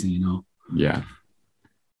same reason, you know? Yeah.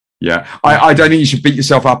 Yeah. I don't think you should beat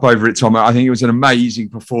yourself up over it, Tom. I think it was an amazing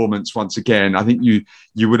performance once again. I think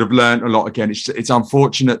you would have learned a lot again. It's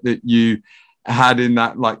unfortunate that you had in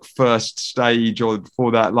that like first stage or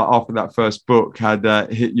before that, like after that first book had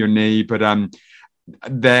hit your knee. But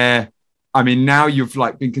now you've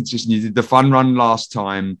like been consistent. You did the fun run last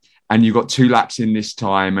time and you got 2 laps in this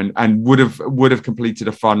time and would have completed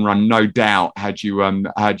a fun run, no doubt, had you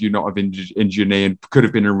not have injured your knee, and could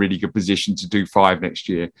have been in a really good position to do 5 next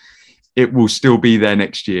year. It will still be there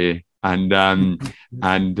next year. But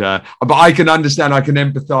I can understand, I can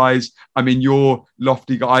empathize. I mean, you're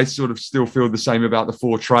lofty guy. I sort of still feel the same about the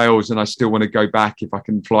 4 trails, and I still want to go back if I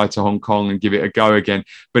can fly to Hong Kong and give it a go again.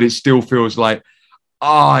 But it still feels like,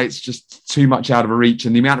 it's just too much out of reach.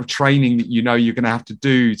 And the amount of training that you're going to have to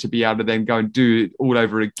do to be able to then go and do it all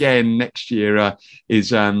over again next year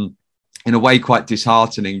is in a way quite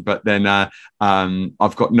disheartening. But then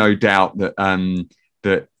I've got no doubt that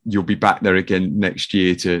that you'll be back there again next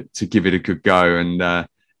year to give it a good go. And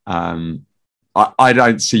I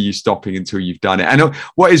don't see you stopping until you've done it. And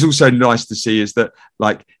what is also nice to see is that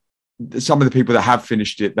like some of the people that have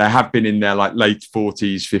finished it, they have been in their like late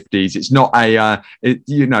 40s, 50s. It's not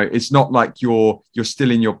it's not like you're still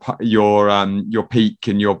in your peak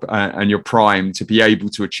and your prime to be able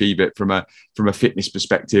to achieve it from a fitness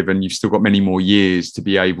perspective. And you've still got many more years to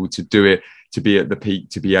be able to do it, to be at the peak,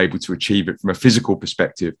 to be able to achieve it from a physical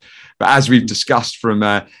perspective. But as we've discussed from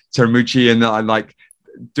Teramuchi, and I like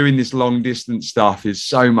doing this long distance stuff is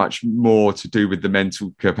so much more to do with the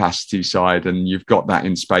mental capacity side, and you've got that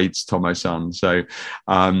in spades, Tomo-san. So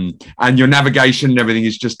and your navigation and everything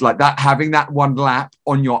is just like that. Having that 1 lap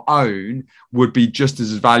on your own would be just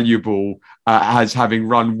as valuable as having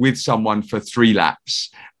run with someone for 3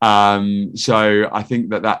 laps. So I think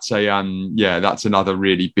that's that's another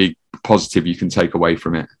really big positive you can take away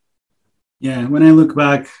from it. Yeah, when I look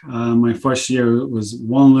back, my first year was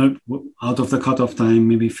 1 loop out of the cutoff time,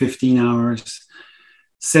 maybe 15 hours.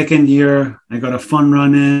 Second year, I got a fun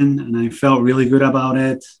run in and I felt really good about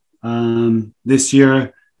it. This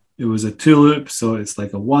year, it was a 2 loop. So it's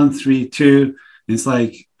like a 1, 3, 2. It's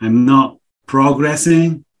like I'm not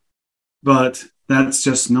progressing, but that's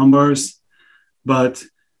just numbers. But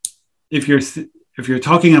if you're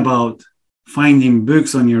talking about finding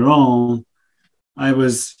books on your own, I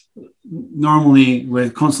was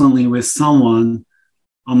constantly with someone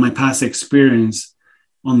on my past experience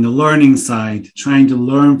on the learning side, trying to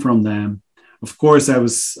learn from them. Of course, I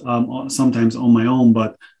was sometimes on my own,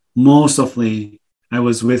 but mostly I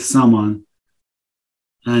was with someone.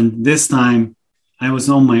 And this time I was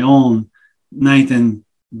on my own night and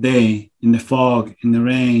day in the fog, in the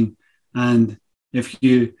rain. And if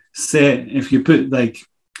you put like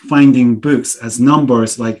finding books as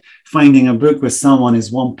numbers, like finding a book with someone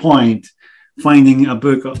is 1 point, finding a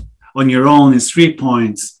book on your own is 3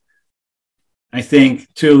 points. I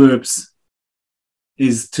think 2 loops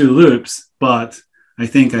is 2 loops, but I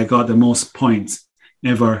think I got the most points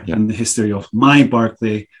ever in the history of my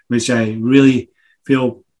Barkley, which I really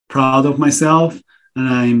feel proud of myself.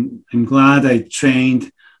 And I'm glad I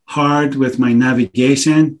trained hard with my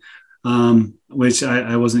navigation, which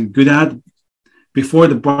I wasn't good at. Before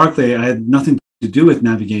the Barkley, I had nothing to do with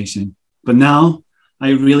navigation, but now I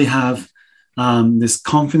really have this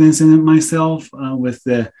confidence in myself with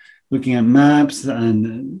the looking at maps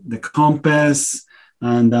and the compass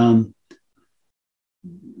and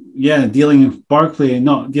dealing with Barkley,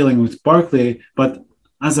 not dealing with Barkley, but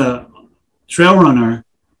as a trail runner,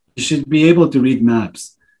 you should be able to read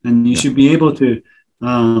maps and you should be able to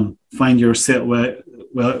find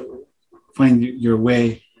your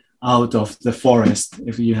way out of the forest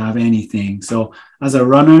if you have anything. So as a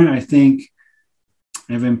runner, I think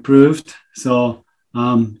I've improved. So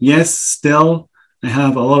yes, still I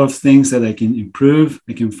have a lot of things that I can improve.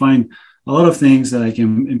 I can find a lot of things that I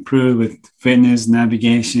can improve with fitness,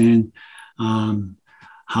 navigation,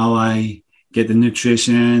 how I get the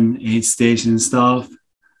nutrition, aid station stuff.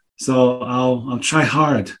 So I'll try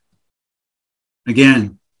hard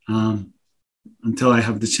again until I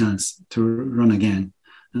have the chance to run again.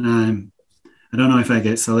 And I don't know if I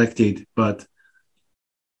get selected, but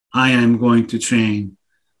I am going to train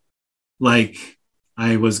like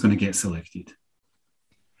I was going to get selected.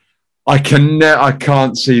 I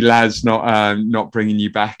can't see Laz not bringing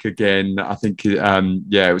you back again. I think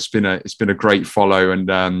it's been a great follow,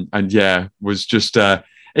 and was just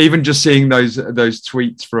even just seeing those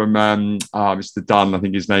tweets from Mr. Dunn, I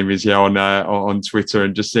think his name is, on Twitter,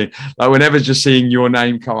 and just seeing, like, whenever just seeing your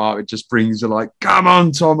name come up, it just brings like, come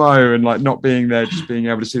on, Tomo, and like not being there, just being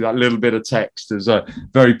able to see that little bit of text is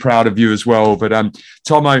very proud of you as well. But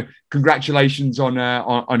Tomo, congratulations on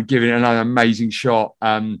giving another amazing shot.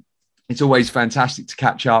 It's always fantastic to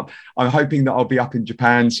catch up. I'm hoping that I'll be up in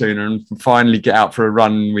Japan soon and finally get out for a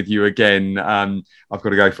run with you again. I've got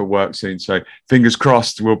to go for work soon, so fingers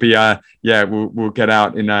crossed. We'll be we'll get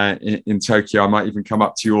out in Tokyo. I might even come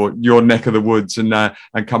up to your neck of the woods and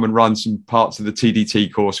come and run some parts of the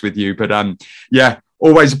TDT course with you. But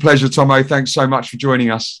always a pleasure, Tomo. Thanks so much for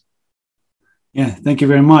joining us. Yeah, thank you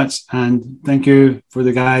very much, and thank you for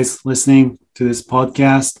the guys listening to this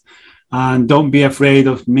podcast. And don't be afraid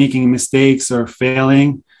of making mistakes or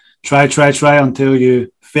failing. Try until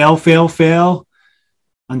you fail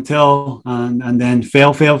until and then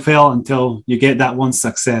fail until you get that one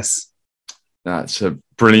success. That's a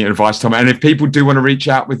brilliant advice, Tom. And if people do want to reach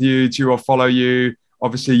out with you or follow you,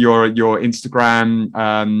 obviously your Instagram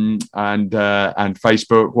and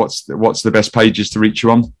Facebook, what's the best pages to reach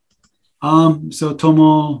you on? So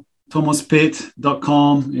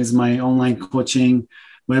tomospit.com is my online coaching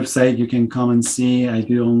website. You can come and see. I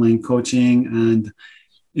do online coaching, and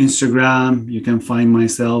Instagram, you can find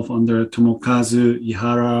myself under Tomokazu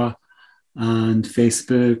Ihara, and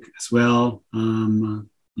Facebook as well.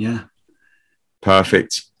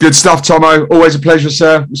 Perfect. Good stuff, Tomo. Always a pleasure,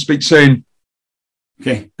 sir. We'll speak soon.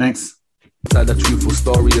 Okay, thanks. Tell the truthful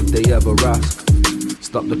story if they ever ask.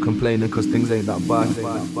 Stop the complaining because things ain't that bad.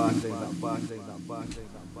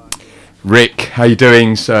 Rick, how you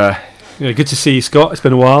doing, sir? Yeah, good to see you, Scott. It's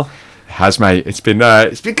been a while. It has, mate. It's been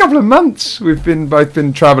a couple of months. We've both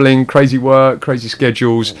been travelling, crazy work, crazy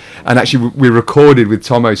schedules, and actually we recorded with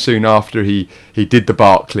Tomo soon after he did the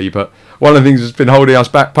Barkley. But one of the things that's been holding us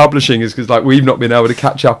back publishing is because we've not been able to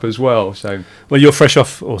catch up as well. So, well, you're fresh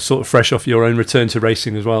off your own return to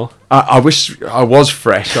racing as well. I wish I was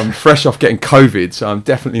fresh. I'm fresh off getting COVID, so I'm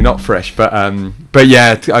definitely not fresh. But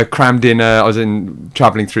yeah, I crammed in. I was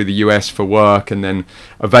travelling through the US for work, and then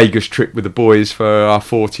a Vegas trip with the boys for our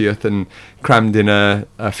 40th, and crammed in a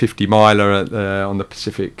 50 miler on the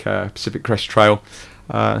Pacific Crest Trail.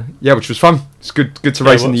 Which was fun. It's good to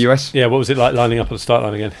race in the US. Yeah, what was it like lining up on the start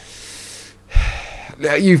line again?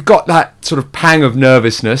 You've got that sort of pang of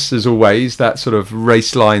nervousness, as always, that sort of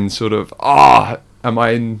race line sort of, am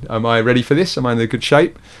I ready for this? Am I in a good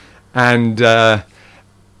shape? And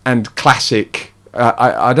classic,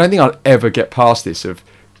 I don't think I'll ever get past this of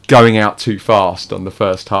going out too fast on the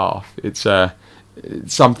first half. It's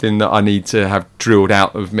something that I need to have drilled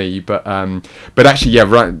out of me, but actually,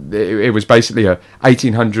 it was basically a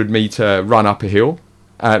 1,800 meter run up a hill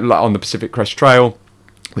on the Pacific Crest Trail,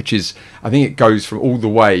 which is, I think it goes all the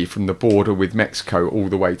way from the border with Mexico all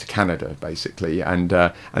the way to Canada, basically, and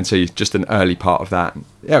so just an early part of that.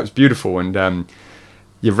 Yeah, it was beautiful, and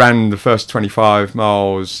you ran the first 25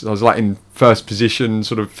 miles. I was in first position,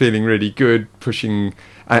 sort of feeling really good, pushing,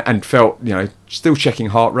 and felt, still checking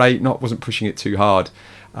heart rate, wasn't pushing it too hard,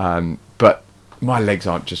 but my legs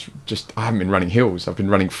aren't just I haven't been running hills. I've been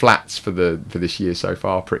running flats for this year so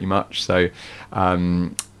far, pretty much. So,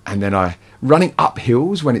 and then running up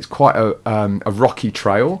hills when it's quite a rocky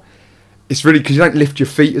trail. It's really because you don't lift your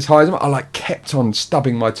feet as high as them. I kept on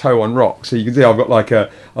stubbing my toe on rock, so you can see I've got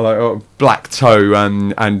a black toe,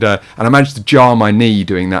 and I managed to jar my knee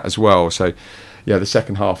doing that as well. So, yeah, the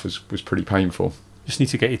second half was pretty painful. Just need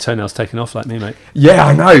to get your toenails taken off like me, mate. Yeah,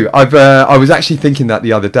 I know. I was actually thinking that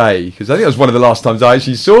the other day, because I think it was one of the last times I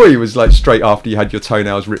actually saw you was straight after you had your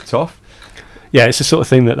toenails ripped off. Yeah, it's the sort of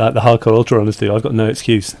thing that the hardcore ultra runners do. I've got no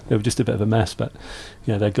excuse. They were just a bit of a mess, but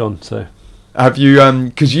yeah, they're gone. So, have you?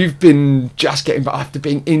 Because you've been just getting, but after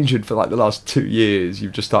being injured for the last 2 years,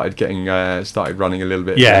 you've just started running a little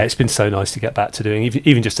bit. Yeah, it's been so nice to get back to doing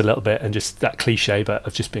even just a little bit, and just that cliche, but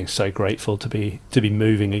of just being so grateful to be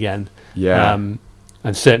moving again. Yeah.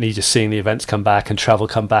 And certainly just seeing the events come back and travel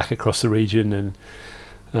come back across the region,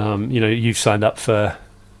 and you've signed up for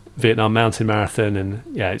Vietnam Mountain Marathon, and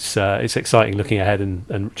yeah, it's exciting looking ahead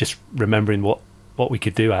and just remembering what what we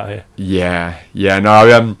could do out here. No,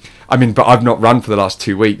 I mean, but I've not run for the last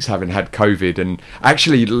 2 weeks, having had COVID. And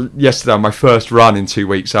actually, yesterday, on my first run in 2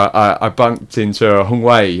 weeks, I bumped into Hung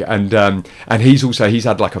Wei, and he's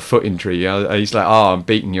had like a foot injury. He's like, I'm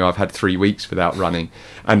beating you. I've had 3 weeks without running.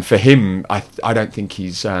 And for him, I don't think I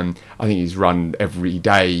think he's run every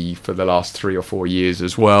day for the last 3 or 4 years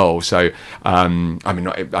as well. So, I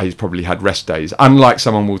mean, he's probably had rest days, unlike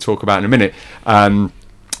someone we'll talk about in a minute.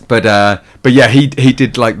 But yeah, he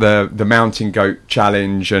did like the mountain goat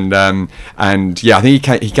challenge, and yeah, I think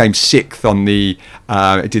he came sixth on the.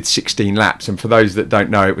 It did 16 laps, and for those that don't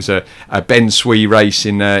know, it was a Ben Sui race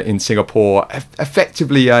in Singapore,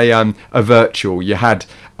 effectively a virtual. You had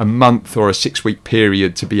a month or a 6-week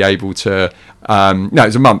period to be able to. No, it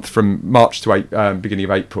was a month from March to beginning of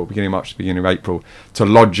March to beginning of April, to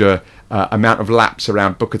lodge a amount of laps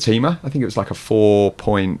around Bukit. I think it was like a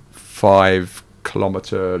 4.5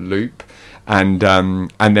 kilometer loop, and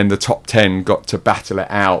then the top 10 got to battle it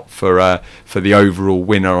out for the overall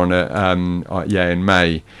winner on in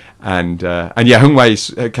May, and yeah, Hung Wei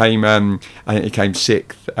came I think he came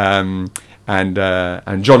sixth, and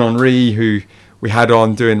John Henry, who we had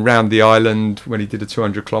on doing round the island when he did a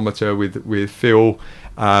 200 kilometer with Phil,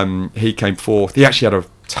 he came fourth. He actually had a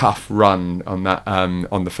tough run on that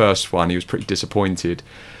on the first one. He was pretty disappointed.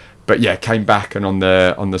 But yeah, came back, and on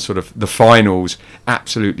the sort of the finals,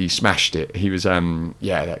 absolutely smashed it. He was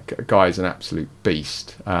that guy's an absolute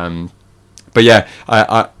beast. But yeah,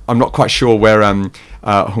 I'm not quite sure where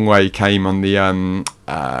Hung Wei came on the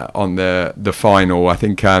final. I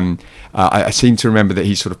think I seem to remember that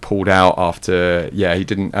he sort of pulled out after. Yeah, he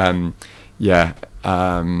didn't.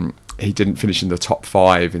 He didn't finish in the top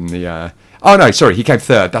 5 in the. Oh no, sorry, he came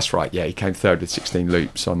third. That's right. Yeah, he came third with 16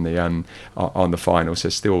 loops on the final. So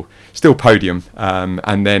still podium.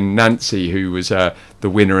 And then Nancy, who was the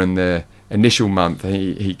winner in the initial month,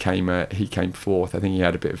 he came fourth. I think he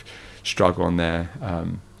had a bit of struggle on there.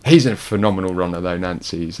 He's a phenomenal runner though.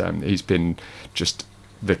 Nancy. He's been just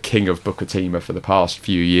the king of Bukit for the past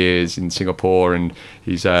few years in Singapore, and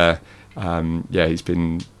he's he's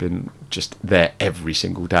been just there every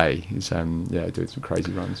single day. He's doing some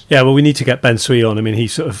crazy runs. Yeah, well, we need to get Ben Sui on. I mean, he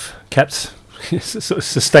sort of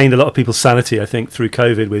sustained a lot of people's sanity, I think, through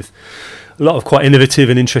COVID, with a lot of quite innovative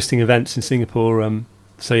and interesting events in Singapore.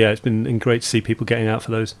 So yeah, it's been great to see people getting out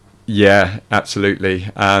for those. Yeah, absolutely.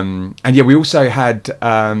 And yeah, we also had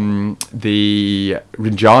the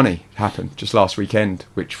Rinjani happen just last weekend,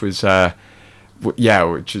 which was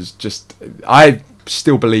just, I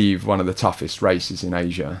still believe, one of the toughest races in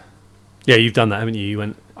Asia. Yeah, you've done that, haven't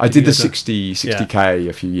you? I did the 60k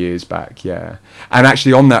a few years back, yeah. And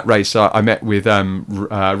actually on that race, I met with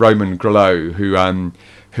Roman Grelot,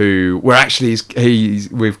 who we're actually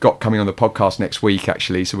we've got coming on the podcast next week,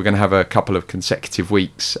 actually. So we're going to have a couple of consecutive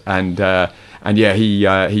weeks, and yeah, he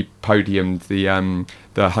podiumed the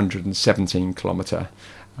 117 kilometer.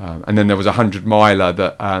 And then there was a 100 miler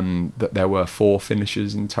that there were 4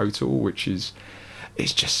 finishers in total, which is,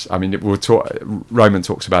 it's just, I mean, Roman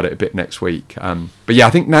talks about it a bit next week. But yeah, I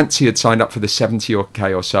think Nancy had signed up for the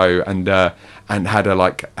 70k or so, and had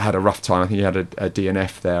a rough time. I think he had a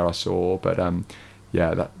DNF there, I saw. But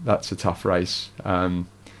yeah, that's a tough race. But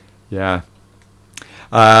yeah,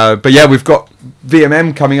 we've got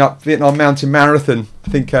VMM coming up, Vietnam Mountain Marathon. I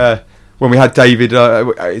think when we had David,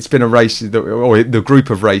 it's been a race or the group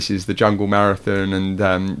of races, the Jungle Marathon, and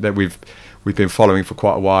that we've been following for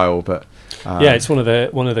quite a while. But yeah, it's one of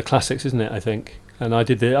the classics, isn't it? I think. And I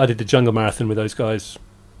did the Jungle Marathon with those guys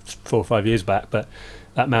 4 or 5 years back, but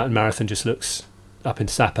that mountain marathon just looks, up in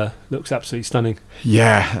Sapa, looks absolutely stunning.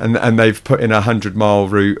 Yeah, and they've put in a 100-mile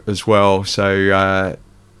route as well. So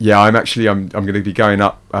yeah, I'm going to be going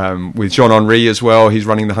up with John Henry as well. He's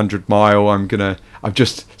running the 100-mile. I've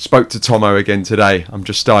just spoke to Tomo again today. I'm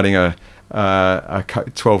just starting a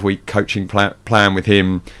 12-week coaching plan with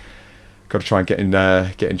him. Got to try and get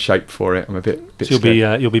in shape for it. I'm a bit. So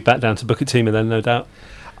you'll be back down to Bukit then, no doubt.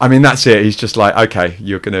 I mean, that's it. He's just like, okay,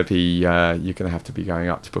 you're going to have to be going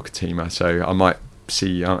up to Bukit. So I might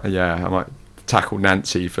see. I might tackle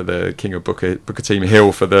Nancy for the King of Bukit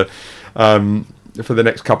Hill for the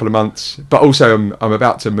next couple of months. But also, I'm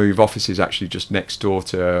about to move offices actually just next door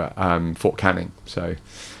to Fort Canning. So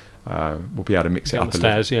we'll be able to mix it up a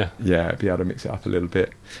little. Yeah, be able to mix it up a little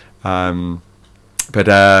bit. But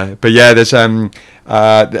yeah, there's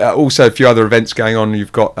also a few other events going on.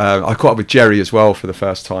 You've got I caught up with Jerry as well for the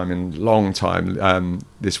first time in a long time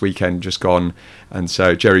this weekend just gone, and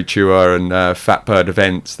so Jerry Chua and Fat Bird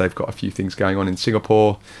Events, they've got a few things going on in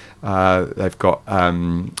Singapore, They've got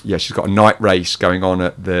she's got a night race going on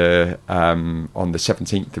at the on the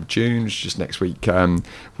 17th of June, which is just next week,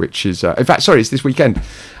 which is in fact it's this weekend,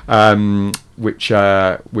 which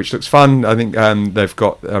looks fun. I think they've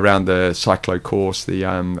got around the cyclo course,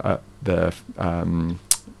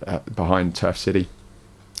 behind Turf City,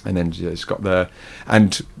 and then it's got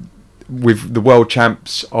with the world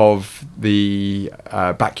champs of the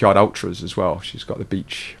backyard ultras as well. She's got the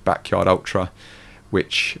beach backyard ultra,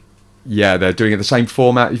 which they're doing it the same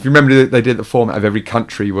format. If you remember, they did the format of every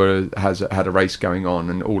country where it had a race going on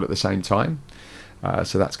and all at the same time.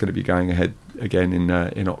 So that's going to be going ahead again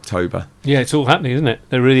in October. Yeah, it's all happening, isn't it?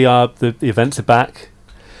 They really are. The events are back.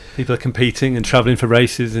 People are competing and travelling for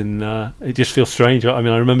races, and it just feels strange. I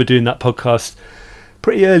mean, I remember doing that podcast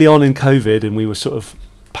pretty early on in COVID, and we were sort of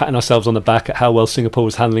patting ourselves on the back at how well Singapore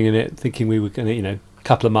was handling it, thinking we were going to, a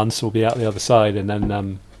couple of months we'll be out the other side, and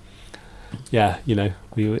then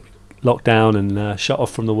we were locked down and shut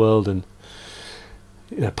off from the world, and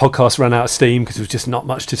podcasts ran out of steam because there was just not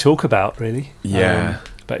much to talk about, really.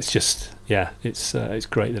 But it's just it's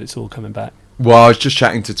great that it's all coming back. Well, I was just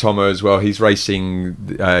chatting to Tomo as well. He's racing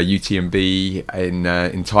UTMB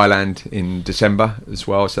in Thailand in December as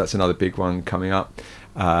well, so that's another big one coming up.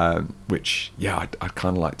 Which I'd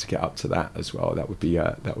kind of like to get up to that as well. That would be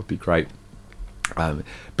great. But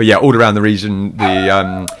all around the region,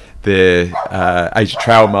 the Asia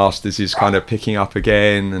Trail Masters is kind of picking up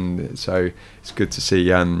again, and so it's good to see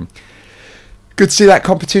that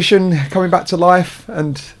competition coming back to life.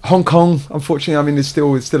 And Hong Kong, unfortunately, I mean, it's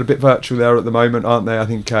still a bit virtual there at the moment, aren't they? I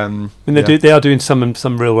think. They are doing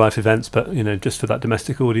some real life events, but just for that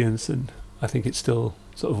domestic audience, and I think it's still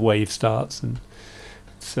sort of wave starts, and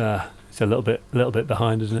it's a little bit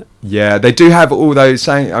behind, isn't it? Yeah, they do have all those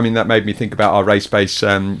saying. I mean, that made me think about our race-based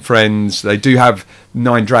friends. They do have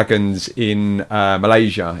Nine Dragons in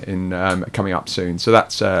Malaysia coming up soon. So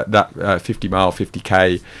that's 50 mile,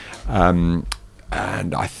 50k, and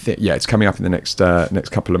I think it's coming up in the next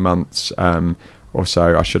couple of months or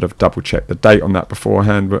so. I should have double checked the date on that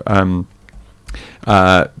beforehand, but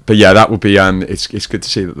that will be. It's good to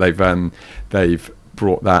see that they've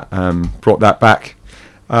brought that back.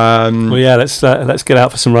 Let's get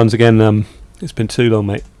out for some runs again. It's been too long,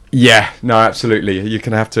 mate. Yeah, no, absolutely. You're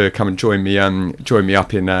gonna have to come and join me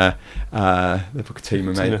up in the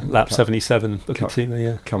Bukatima, mate. Lap 77, Bukatima.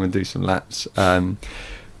 Yeah, come and do some laps.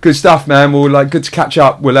 Good stuff, man. Good to catch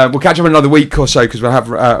up. We'll catch up in another week or so because we'll have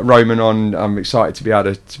Roman on. I'm excited to be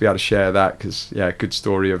able to share that because good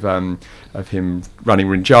story of him running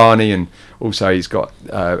Rinjani, and also he's got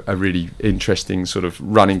a really interesting sort of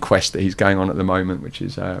running quest that he's going on at the moment, which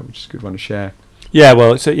is a good one to share. Yeah,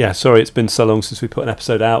 well, sorry it's been so long since we put an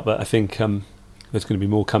episode out, but I think there's going to be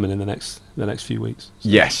more coming in the next few weeks. So.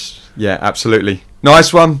 Yes, yeah, absolutely.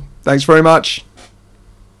 Nice one. Thanks very much.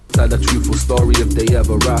 Tell the truthful story if they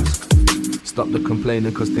ever ask. Stop the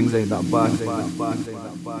complaining cause things ain't that bad.